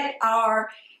 Let our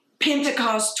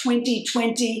Pentecost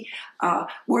 2020,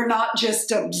 we're not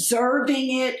just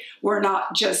observing it, we're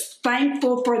not just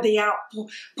thankful for the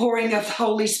outpouring of the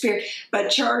Holy Spirit,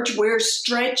 but church, we're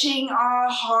stretching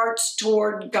our hearts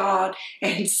toward God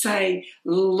and saying,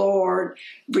 Lord,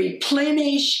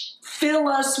 replenish, fill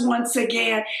us once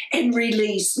again, and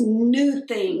release new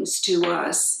things to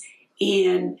us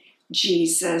in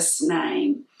Jesus'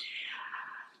 name.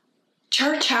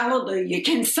 Church, hallelujah.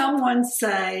 Can someone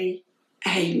say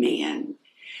amen?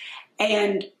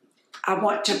 And I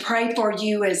want to pray for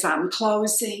you as I'm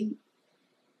closing.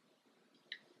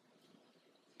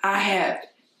 I have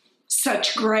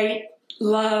such great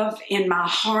love in my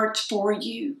heart for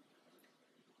you.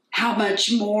 How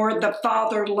much more the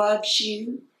Father loves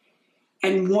you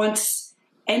and wants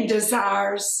and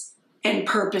desires and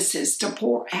purposes to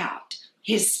pour out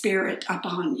His Spirit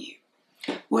upon you.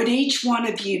 Would each one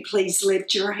of you please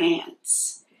lift your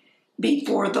hands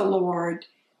before the Lord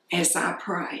as I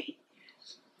pray.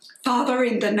 Father,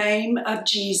 in the name of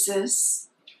Jesus,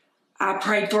 I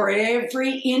pray for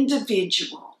every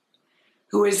individual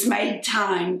who has made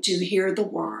time to hear the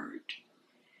word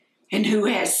and who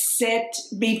has set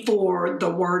before the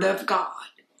word of God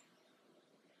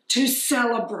to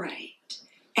celebrate,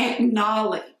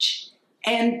 acknowledge,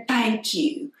 and thank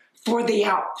you for the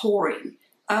outpouring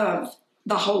of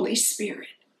the Holy Spirit.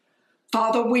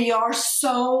 Father, we are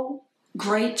so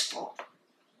grateful,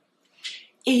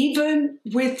 even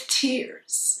with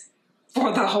tears,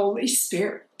 for the Holy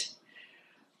Spirit.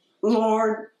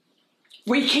 Lord,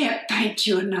 we can't thank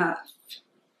you enough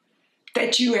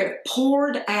that you have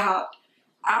poured out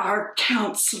our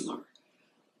counselor,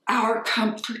 our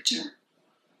comforter,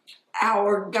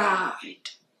 our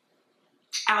guide,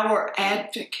 our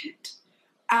advocate,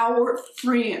 our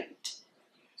friend,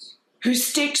 who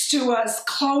sticks to us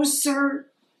closer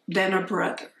than a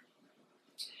brother.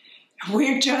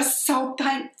 We're just so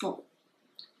thankful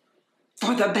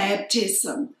for the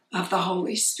baptism of the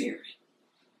Holy Spirit.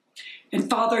 And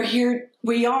Father, here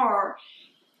we are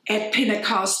at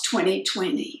Pentecost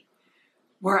 2020.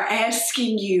 We're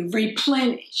asking you,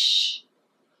 replenish,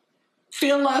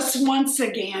 fill us once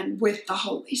again with the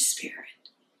Holy Spirit.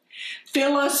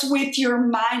 Fill us with your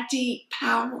mighty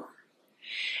power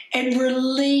and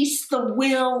release the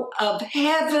will of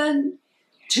heaven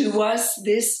to us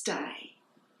this day.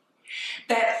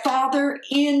 That, Father,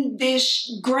 in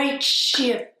this great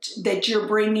shift that you're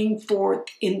bringing forth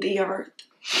in the earth,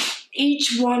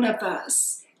 each one of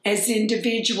us as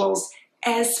individuals,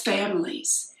 as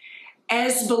families,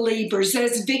 as believers,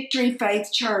 as Victory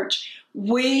Faith Church,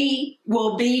 we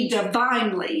will be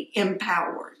divinely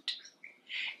empowered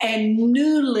and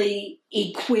newly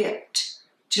equipped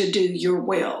to do your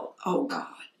will, oh God.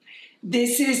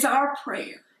 This is our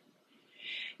prayer,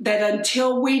 that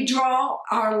until we draw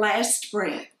our last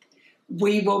breath,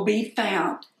 we will be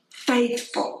found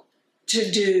faithful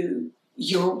to do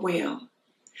your will.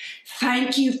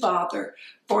 Thank you, Father,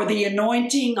 for the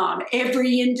anointing on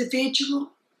every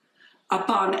individual,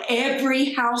 upon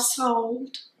every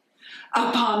household,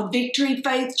 upon Victory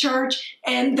Faith Church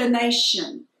and the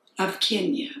nation of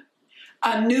Kenya.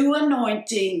 A new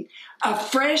anointing, a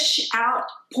fresh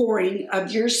outpouring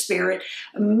of your Spirit,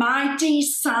 mighty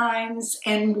signs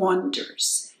and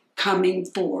wonders coming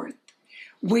forth.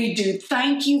 We do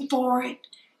thank you for it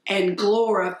and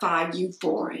glorify you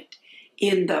for it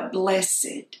in the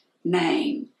blessed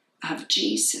name of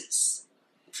Jesus.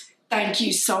 Thank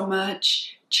you so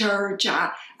much, church.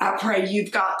 I pray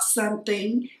you've got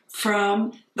something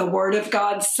from the Word of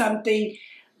God, something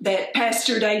that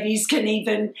Pastor Davies can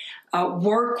even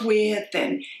work with,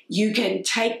 and you can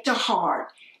take to heart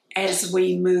as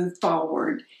we move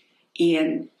forward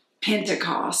in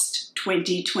Pentecost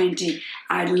 2020.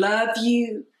 I love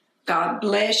you. God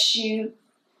bless you.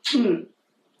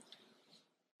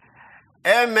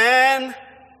 Amen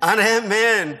and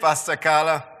amen, Pastor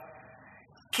Carla.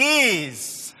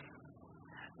 Keys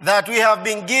that we have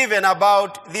been given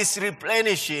about this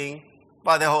replenishing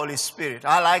by the Holy Spirit.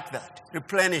 I like that.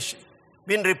 Replenishing.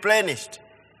 Being replenished.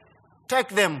 Take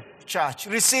them, church.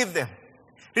 Receive them.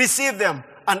 Receive them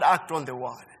and act on the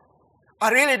word. I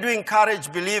really do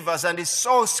encourage believers, and it's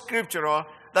so scriptural,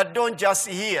 that don't just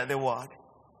hear the word.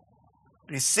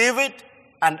 Receive it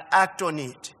and act on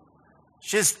it.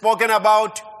 She's spoken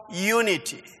about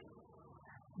unity.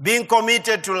 Being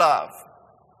committed to love.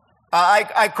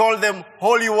 I call them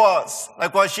holy words,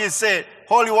 like what she said,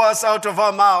 holy words out of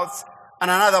our mouths. And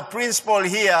another principle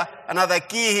here, another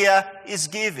key here is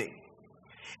giving.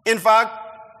 In fact,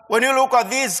 when you look at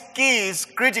these keys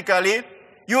critically,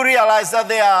 you realize that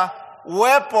they are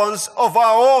weapons of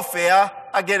our warfare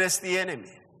against the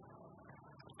enemy.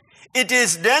 It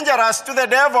is dangerous to the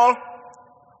devil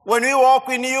when we walk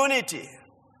in unity,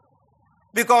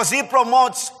 because he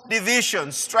promotes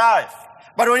division, strife.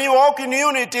 But when you walk in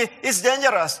unity, it's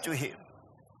dangerous to him.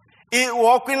 You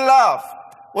walk in love.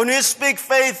 When we speak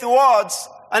faith words,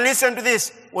 and listen to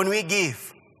this, when we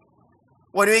give.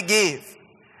 When we give.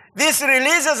 This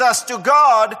releases us to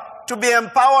God to be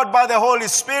empowered by the Holy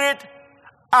Spirit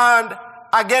and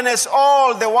against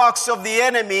all the works of the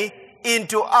enemy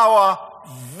into our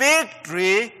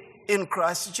victory in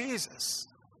Christ Jesus.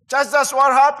 Just that's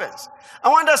what happens. I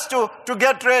want us to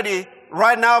get ready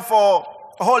right now for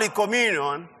Holy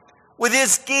Communion with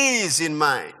these keys in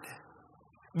mind.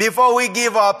 Before we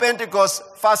give our Pentecost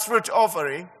first fruit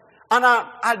offering, and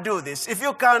I'll do this. If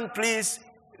you can, please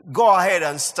go ahead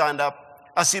and stand up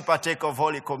as you partake of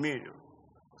Holy Communion.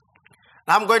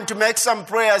 I'm going to make some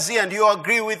prayers here, and you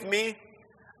agree with me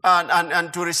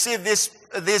and to receive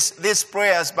these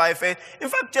prayers by faith. In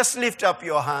fact, just lift up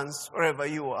your hands wherever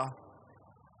you are.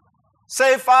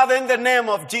 Say, Father, in the name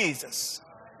of Jesus,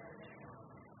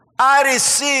 I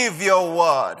receive your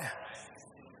word,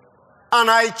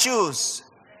 and I choose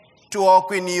to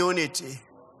walk in unity,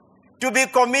 to be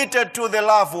committed to the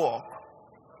love walk,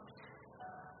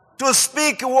 to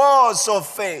speak words of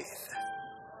faith,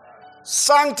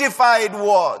 sanctified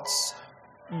words,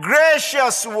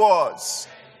 gracious words,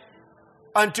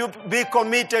 and to be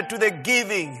committed to the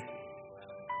giving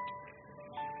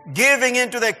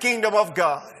into the kingdom of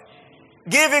God,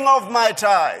 giving of my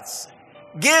tithes,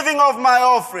 giving of my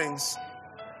offerings,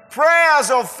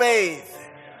 prayers of faith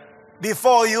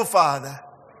before you, Father,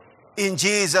 in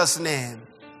Jesus' name.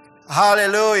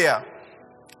 Hallelujah.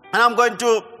 And I'm going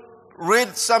to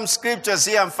read some scriptures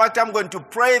here. In fact, I'm going to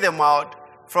pray them out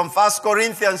from 1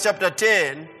 Corinthians chapter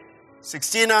 10,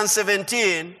 16 and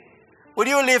 17. Would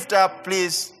you lift up,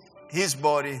 please, his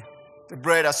body, the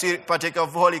bread, as we partake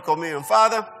of Holy Communion.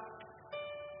 Father,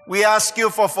 we ask you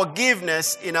for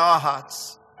forgiveness in our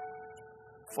hearts,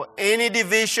 for any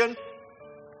division,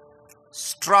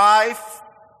 strife.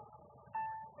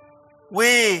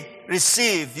 We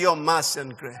receive your mercy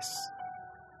and grace.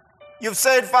 You've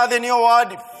said, Father, in your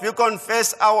word, if you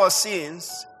confess our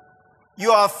sins,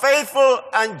 You are faithful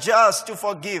and just to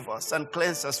forgive us and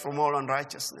cleanse us from all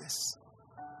unrighteousness.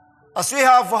 As we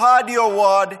have heard your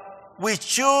word, we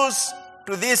choose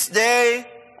to this day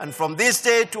and from this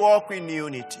day to walk in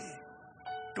unity,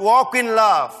 to walk in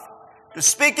love, to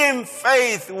speak in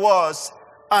faith words,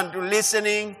 and to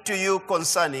listening to you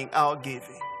concerning our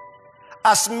giving.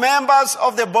 As members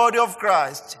of the body of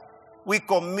Christ, we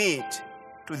commit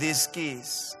to these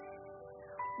keys.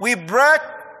 We break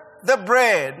the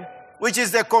bread, which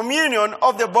is the communion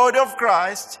of the body of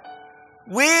Christ.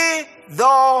 We,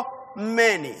 though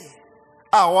many,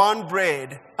 are one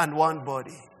bread and one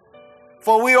body.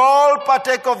 For we all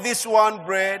partake of this one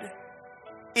bread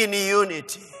in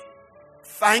unity.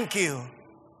 Thank you,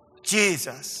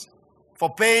 Jesus, for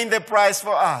paying the price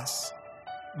for us.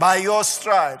 By your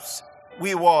stripes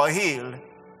we were healed,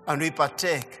 and we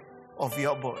partake of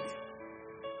your body.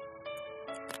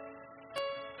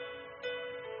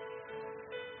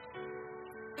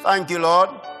 Thank you, Lord.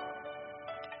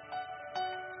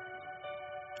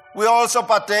 We also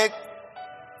partake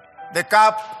the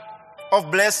cup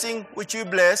of blessing which we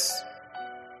bless,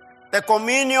 the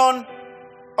communion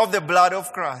of the blood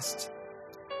of Christ.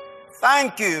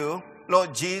 Thank you,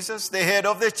 Lord Jesus, the head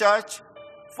of the church,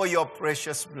 for your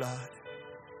precious blood.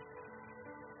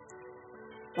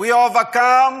 We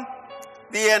overcome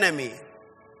the enemy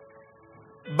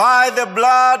by the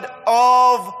blood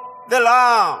of the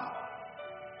Lamb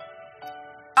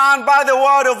and by the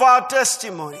word of our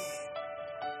testimony.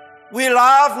 We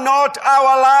love not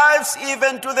our lives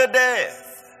even to the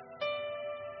death.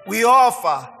 We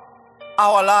offer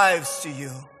our lives to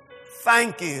you.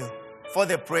 Thank you for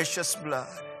the precious blood.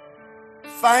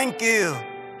 Thank you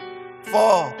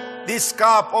for this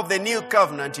cup of the new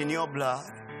covenant in your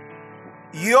blood.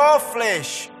 Your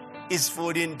flesh is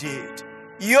food indeed.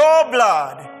 Your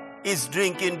blood is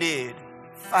drink indeed.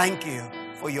 Thank you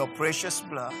for your precious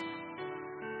blood.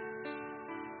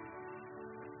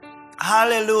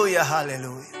 Hallelujah,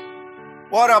 hallelujah.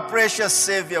 What a precious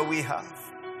Savior we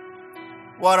have.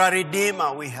 What a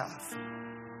Redeemer we have.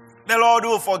 The Lord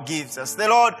who forgives us. The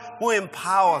Lord who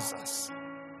empowers us.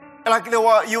 Like the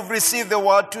word, you've received the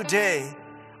word today.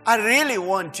 I really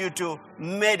want you to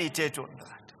meditate on that.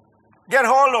 Get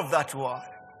hold of that word.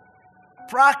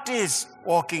 Practice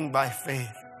walking by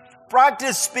faith.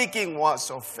 Practice speaking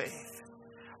words of faith.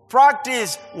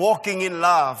 Practice walking in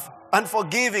love and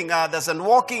forgiving others and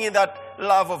walking in that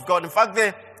love of God. In fact,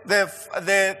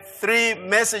 the three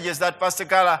messages that Pastor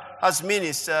Carla has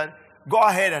ministered, go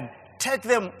ahead and take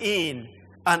them in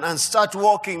and start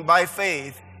walking by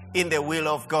faith in the will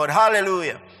of God.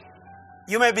 Hallelujah.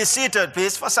 You may be seated,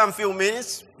 please, for some few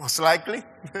minutes, most likely.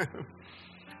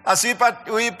 As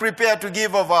we prepare to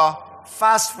give of our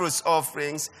first fruits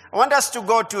offerings, I want us to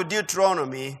go to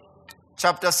Deuteronomy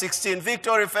chapter 16.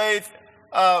 Victory Faith,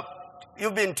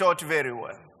 you've been taught very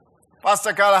well.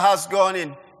 Pastor Carla has gone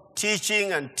in teaching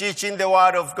the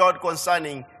word of God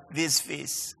concerning these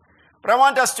feasts. But I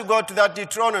want us to go to that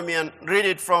Deuteronomy and read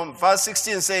it from verse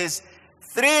 16. Says,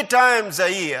 3 times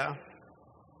a year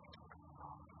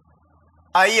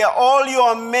all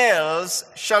your males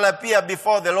shall appear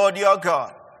before the Lord your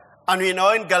God. And we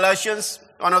know in Galatians,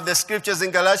 one of the scriptures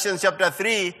in Galatians chapter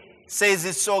 3 says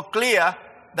it's so clear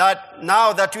that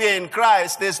now that we are in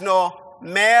Christ, there's no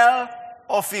male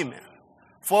or female.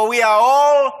 For we are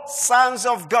all sons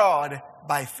of God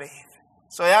by faith.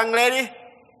 So young lady,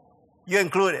 you're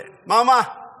included. Mama,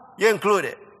 you're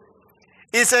included.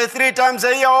 He says 3 times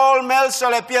a year all males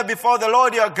shall appear before the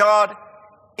Lord your God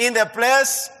in the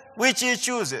place which he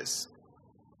chooses.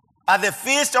 At the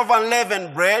feast of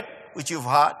unleavened bread, which you've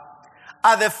had,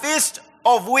 at the feast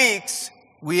of weeks,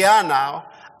 we are now,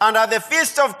 and at the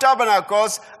feast of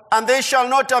tabernacles, and they shall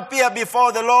not appear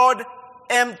before the Lord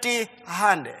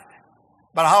empty-handed.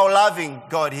 But how loving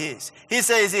God is. He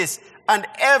says this, and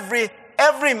every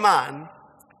man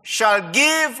shall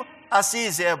give as he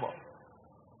is able.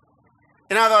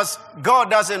 In other words, God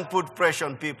doesn't put pressure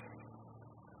on people.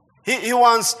 He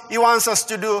wants us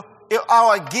to do,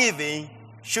 our giving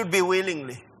should be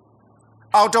willingly.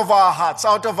 Out of our hearts,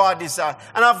 out of our desire.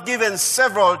 And I've given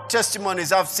several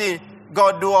testimonies I've seen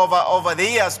God do over the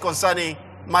years concerning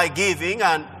my giving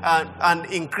and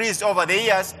increased over the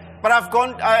years. But I've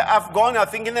gone, I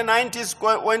think in the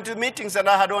 90s, went to meetings and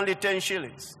I had only 10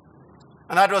 shillings.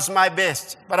 And that was my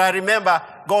best. But I remember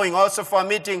going also for a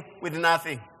meeting with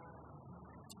nothing.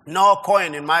 No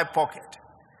coin in my pocket.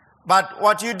 But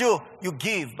what you do, you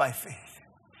give by faith.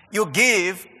 You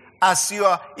give as you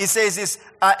are, he says this,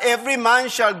 every man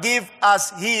shall give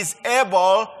as he is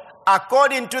able,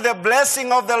 according to the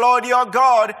blessing of the Lord your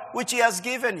God, which he has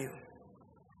given you.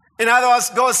 In other words,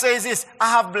 God says this,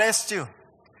 I have blessed you.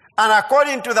 And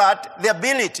according to that, the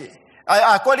ability,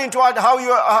 according to how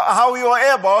you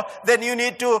are able, then you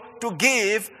need to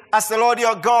give as the Lord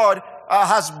your God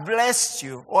has blessed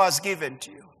you or has given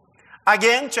to you.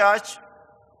 Again, church,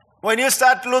 when you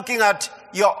start looking at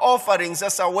your offerings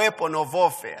as a weapon of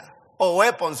warfare or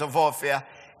weapons of warfare,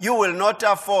 you will not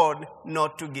afford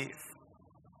not to give.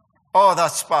 Oh,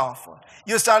 that's powerful.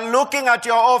 You start looking at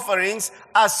your offerings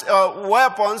as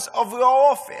weapons of your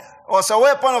warfare. Or as a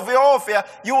weapon of your warfare,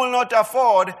 you will not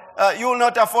afford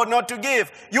not to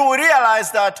give. You will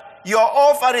realize that your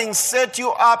offerings set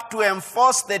you up to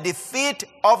enforce the defeat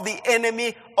of the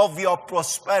enemy of your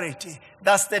prosperity.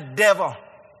 That's the devil.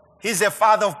 He's a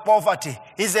father of poverty.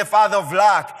 He's a father of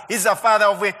lack. He's a father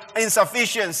of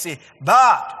insufficiency.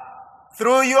 But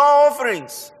through your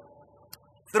offerings,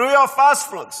 through your first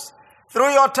fruits,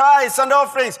 through your tithes and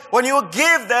offerings, when you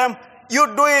give them, you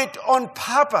do it on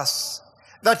purpose.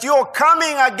 That you're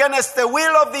coming against the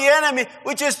will of the enemy,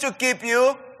 which is to keep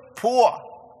you poor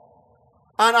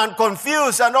and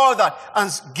confused and all that,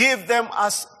 and give them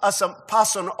as a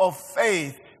person of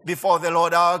faith before the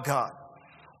Lord our God.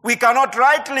 We cannot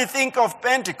rightly think of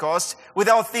Pentecost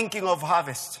without thinking of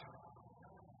harvest.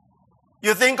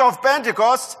 You think of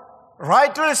Pentecost,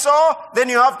 rightly so, then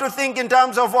you have to think in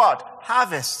terms of what?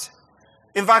 Harvest.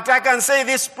 In fact, I can say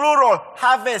this plural,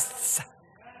 harvests.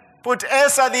 Put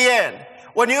S at the end.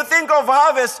 When you think of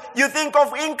harvest, you think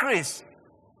of increase.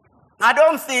 I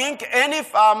don't think any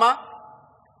farmer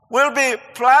will be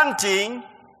planting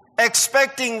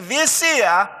expecting this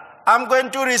year I'm going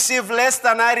to receive less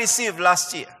than I received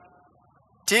last year.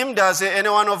 Tim, does any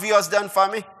one of you has done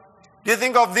farming? Do you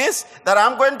think of this? That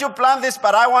I'm going to plant this,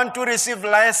 but I want to receive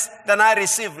less than I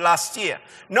received last year.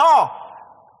 No.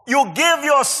 You give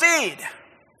your seed.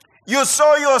 You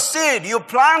sow your seed. You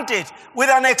plant it with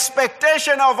an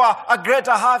expectation of a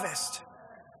greater harvest.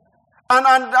 And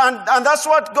that's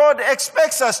what God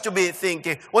expects us to be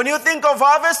thinking. When you think of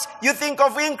harvest, you think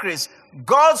of increase.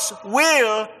 God's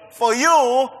will for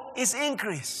you is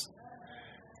increase.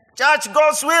 Church,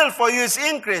 God's will for you is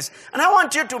increase. And I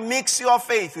want you to mix your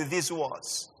faith with these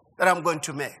words that I'm going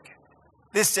to make.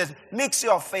 This says, mix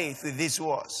your faith with these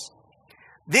words.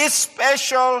 This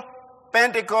special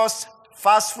Pentecost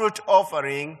first fruit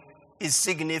offering is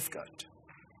significant.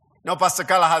 Now, Pastor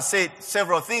Carla has said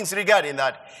several things regarding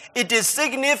that. It is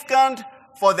significant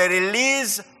for the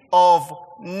release of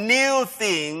new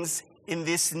things in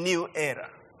this new era.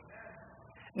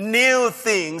 New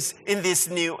things in this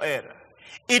new era.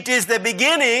 It is the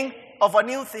beginning of a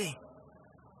new thing.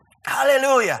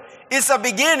 Hallelujah. It's the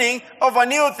beginning of a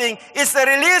new thing. It's the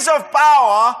release of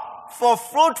power for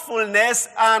fruitfulness.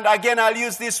 And again, I'll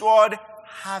use this word,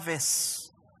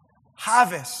 harvest.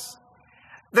 Harvest.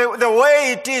 The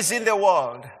way it is in the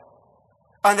world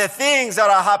and the things that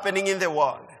are happening in the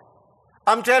world.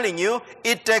 I'm telling you,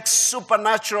 it takes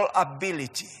supernatural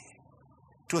ability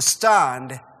to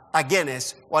stand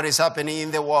against what is happening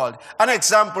in the world. An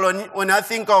example, when I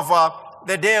think of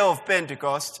the day of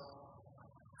Pentecost,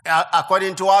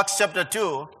 according to Acts chapter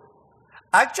 2,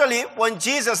 actually, when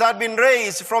Jesus had been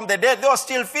raised from the dead, they were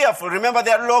still fearful. Remember,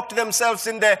 they had locked themselves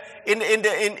in their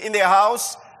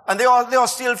house, and they were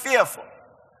still fearful.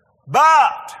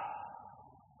 But,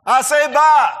 I say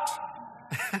but,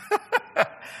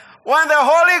 when the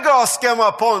Holy Ghost came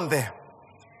upon them,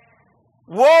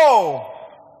 whoa!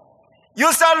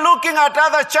 You start looking at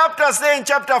other chapters there in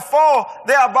chapter 4,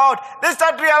 they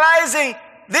start realizing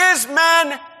these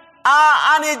men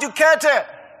are uneducated.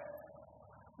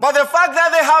 But the fact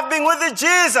that they have been with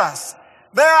Jesus,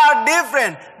 they are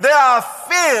different. They are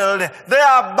filled. They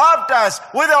are baptized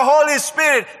with the Holy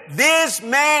Spirit. These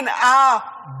men are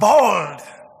bold.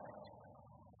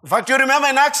 In fact, you remember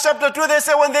in Acts chapter 2, they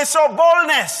say when they saw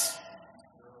boldness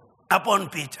upon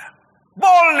Peter.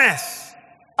 Boldness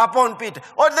upon Peter.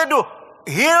 What did they do?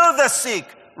 Heal the sick,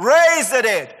 raise the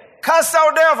dead, cast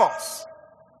out devils,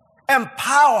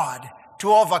 empowered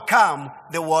to overcome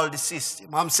the world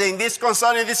system. I'm saying this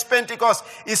concerning this Pentecost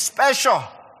is special.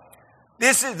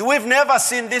 We've never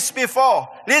seen this before.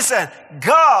 Listen,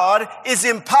 God is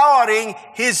empowering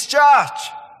His church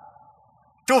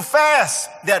to face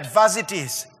the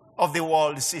adversities of the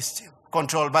world system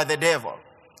controlled by the devil.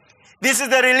 This is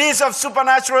the release of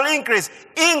supernatural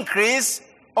increase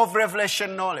of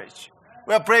revelation knowledge.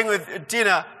 We were praying with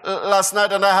Tina last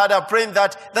night, and I had her praying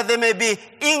that there may be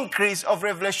increase of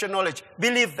revelation knowledge.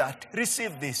 Believe that.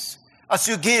 Receive this. As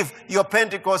you give your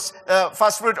Pentecost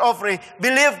first fruit offering,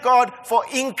 believe God for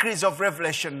increase of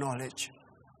revelation knowledge.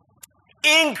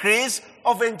 Increase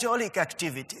of angelic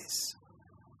activities.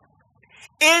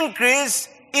 Increase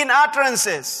in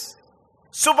utterances,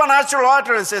 supernatural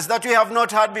utterances that we have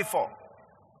not heard before.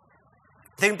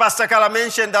 I think Pastor Carla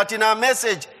mentioned that in our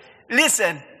message.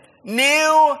 Listen,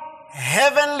 new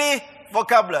heavenly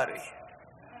vocabulary.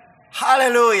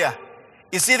 Hallelujah.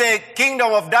 You see, the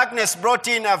kingdom of darkness brought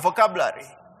in a vocabulary.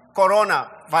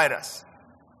 Coronavirus,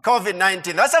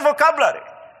 COVID-19. That's a vocabulary.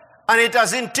 And it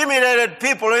has intimidated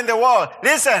people in the world.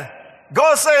 Listen,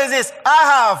 God says this, I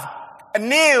have a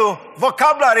new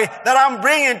vocabulary that I'm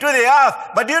bringing to the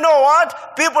earth. But you know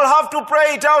what? People have to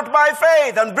pray it out by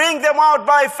faith and bring them out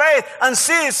by faith and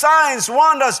see signs,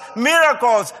 wonders,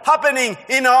 miracles happening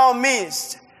in our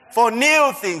midst for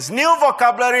new things, new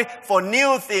vocabulary for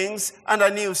new things and a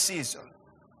new season.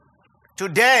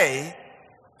 Today,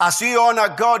 as we honor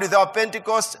God with our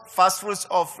Pentecost first fruits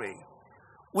offering,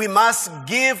 we must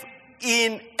give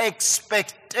in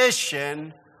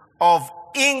expectation of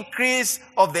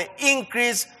the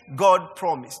increase God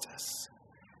promised us.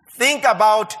 Think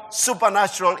about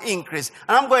supernatural increase.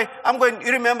 And I'm going,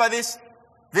 you remember this?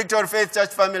 Victory Faith Church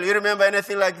family, you remember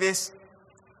anything like this?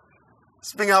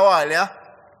 It's been a while, yeah?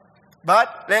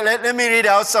 But let me read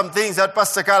out some things that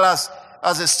Pastor Carla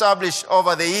has established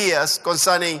over the years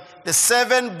concerning the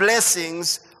 7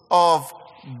 blessings of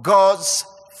God's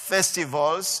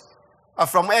festivals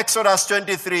from Exodus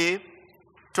 23,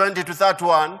 20 to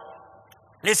 31.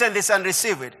 Listen this and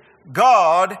receive it.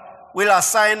 God will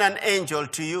assign an angel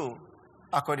to you,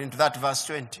 according to that verse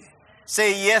 20.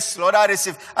 Say, yes, Lord, I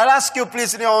receive. I'll ask you,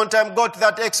 please, in your own time, go to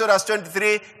that Exodus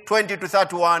 23, 20 to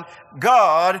 31.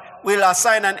 God will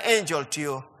assign an angel to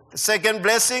you. The second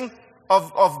blessing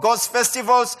of God's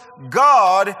festivals,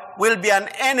 God will be an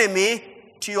enemy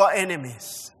to your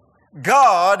enemies.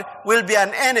 God will be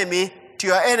an enemy to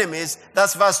your enemies.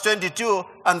 That's verse 22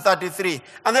 and 33.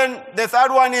 And then the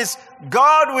third one is,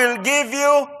 God will give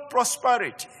you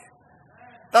prosperity.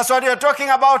 That's what you're talking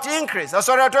about, increase. That's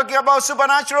what you're talking about,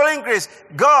 supernatural increase.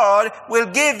 God will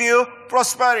give you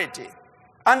prosperity.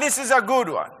 And this is a good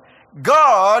one.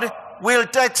 God will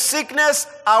take sickness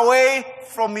away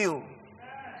from you.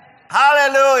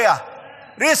 Hallelujah.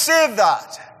 Receive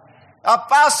that. A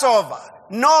Passover.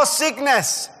 No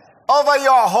sickness over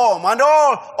your home. And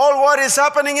all what is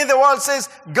happening in the world says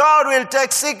God will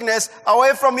take sickness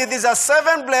away from you. These are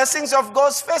 7 blessings of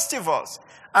God's festivals.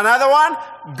 Another one,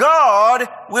 God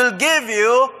will give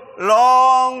you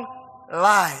long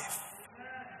life.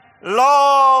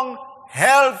 Long,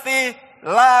 healthy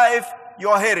life,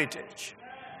 your heritage.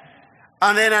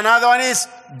 And then another one is,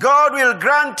 God will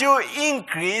grant you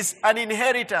increase and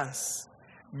inheritance.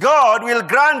 God will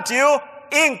grant you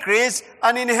increase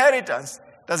and inheritance.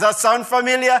 Does that sound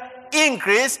familiar?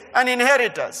 Increase and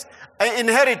inheritance.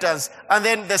 Inheritance. And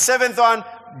then the 7th one,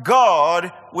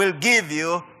 God will give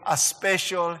you a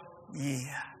special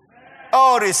year.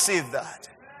 Oh, receive that.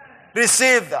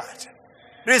 Receive that.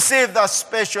 Receive that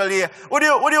special year. Would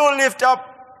you lift up?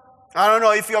 I don't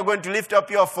know if you're going to lift up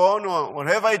your phone or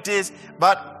whatever it is,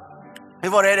 but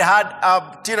we've already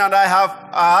had, Tina and I have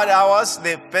had ours,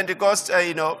 the Pentecost,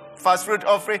 first fruit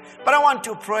offering. But I want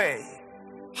to pray.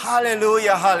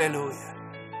 Hallelujah, hallelujah.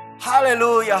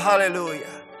 Hallelujah,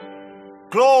 hallelujah.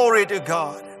 Glory to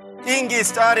God. Ingi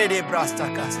stare de brasta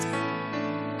caste.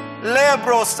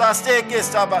 Lebro stasteke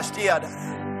stabastiada.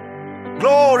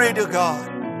 Glory to God.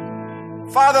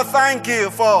 Father, thank you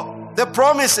for the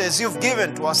promises you've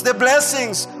given to us, the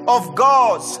blessings of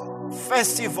God's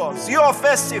festivals, your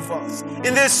festivals,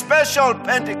 in this special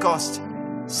Pentecost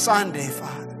Sunday,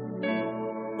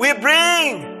 Father. We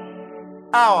bring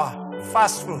our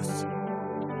first fruits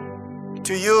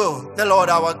to you, the Lord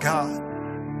our God.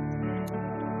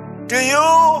 To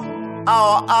you,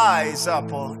 our eyes are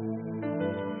upon.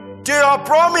 To your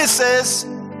promises,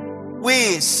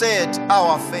 we set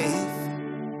our faith.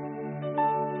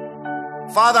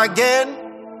 Father, again,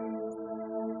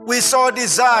 we so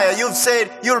desire. You've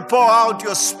said you'll pour out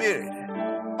your Spirit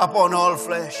upon all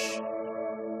flesh.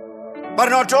 But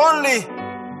not only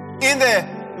in the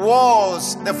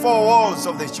walls, the 4 walls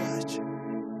of the church,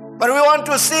 but we want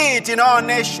to see it in our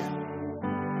nation.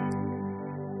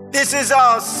 This is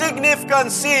our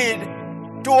significant seed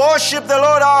to worship the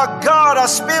Lord our God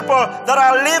as people that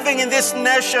are living in this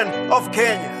nation of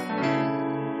Kenya.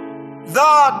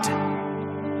 That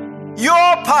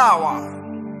your power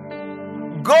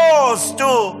goes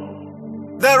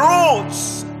to the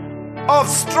roots of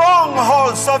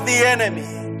strongholds of the enemy,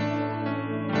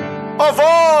 of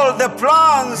all the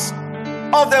plans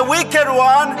of the wicked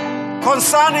one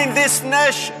concerning this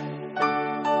nation,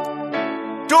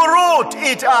 to root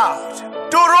it out,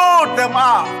 to root them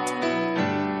out,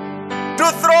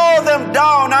 to throw them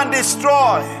down and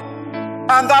destroy,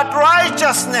 and that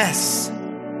righteousness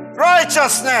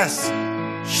righteousness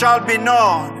shall be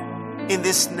known in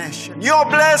this nation. Your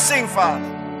blessing, Father.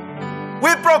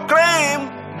 We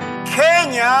proclaim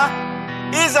Kenya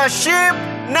is a sheep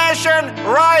nation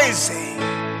rising.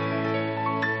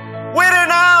 We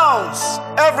renounce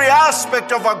every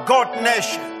aspect of a goat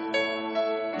nation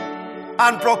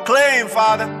and proclaim,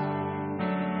 Father,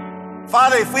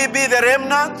 if we be the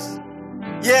remnants,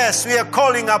 yes, we are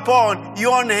calling upon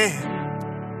your name.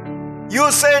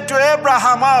 You said to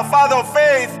Abraham, our father of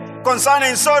faith,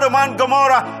 concerning Sodom and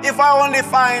Gomorrah, if I only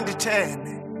find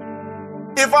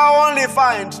 10, if I only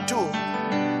find 2,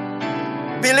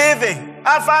 believing,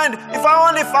 if I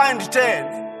only find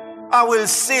 10, I will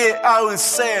save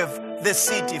the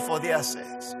city for their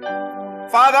sakes.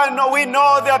 Father, we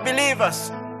know there are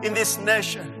believers in this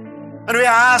nation. And we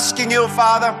are asking you,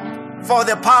 Father, for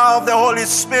the power of the Holy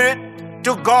Spirit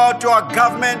to go to our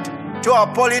government, to our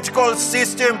political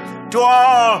system, to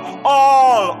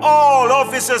all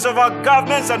offices of our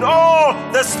governments and all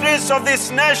the streets of this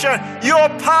nation. Your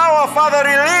power, Father,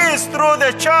 released through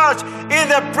the church in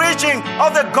the preaching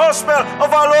of the gospel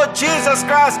of our Lord Jesus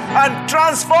Christ and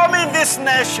transforming this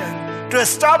nation to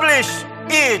establish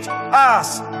it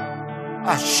as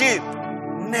a sheep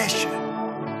nation.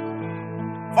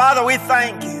 Father, we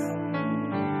thank you.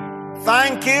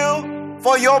 Thank you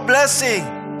for your blessing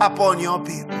upon your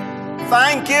people.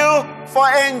 Thank you for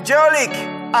angelic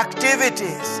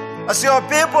activities. As your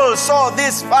people saw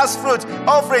this first fruit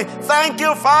offering, thank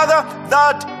you, Father,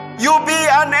 that you be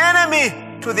an enemy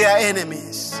to their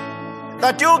enemies.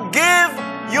 That you give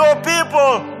your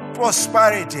people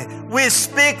prosperity. We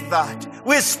speak that.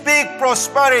 We speak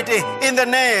prosperity in the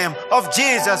name of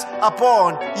Jesus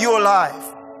upon your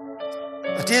life.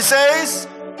 That he says,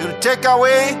 you'll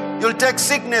take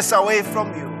sickness away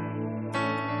from you.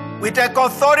 We take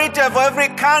authority over every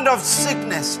kind of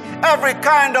sickness, every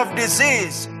kind of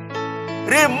disease.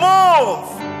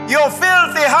 Remove your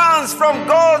filthy hands from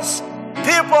God's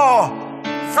people,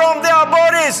 from their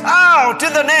bodies out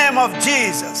in the name of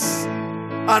Jesus.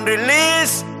 And we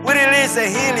release the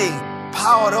healing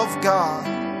power of God.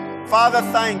 Father,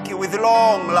 thank you. With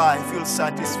long life, you'll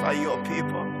satisfy your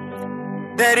people.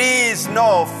 There is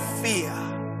no fear.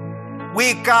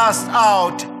 We cast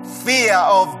out fear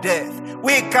of death.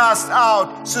 We cast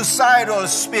out suicidal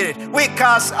spirit. We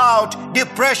cast out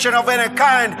depression of any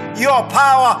kind. Your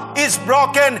power is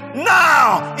broken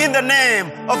now in the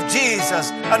name of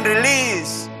Jesus. And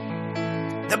release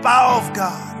the power of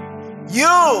God.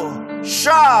 You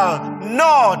shall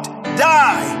not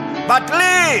die, but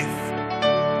live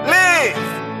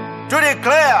to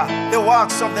declare the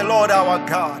works of the Lord our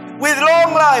God. With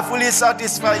long life will he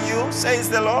satisfy you, says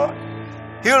the Lord.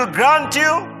 He will grant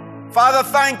you. Father,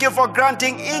 thank you for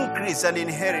granting increase and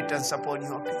inheritance upon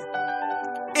your people.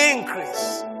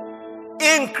 Increase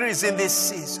in this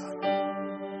season.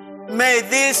 May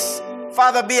this,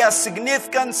 Father, be a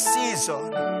significant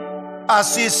season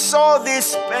as we saw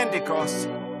this Pentecost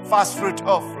first fruit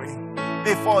offering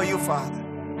before you, Father,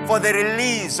 for the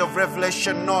release of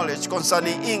revelation knowledge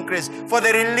concerning increase, for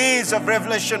the release of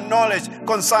revelation knowledge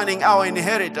concerning our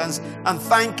inheritance. And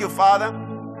thank you, Father,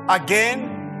 again,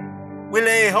 we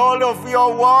lay hold of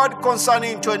your word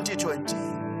concerning 2020.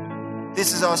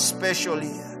 This is our special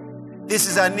year. This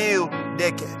is a new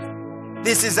decade.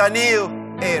 This is a new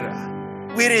era.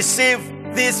 We receive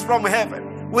this from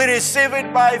heaven. We receive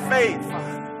it by faith,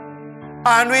 Father.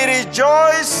 And we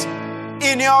rejoice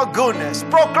in your goodness,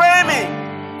 proclaiming,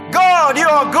 God, you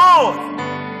are good,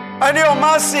 and your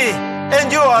mercy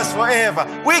endures forever.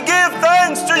 We give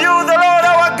thanks to you, the Lord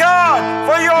our God,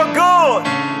 for your good,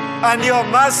 and your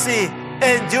mercy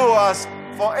endures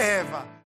forever.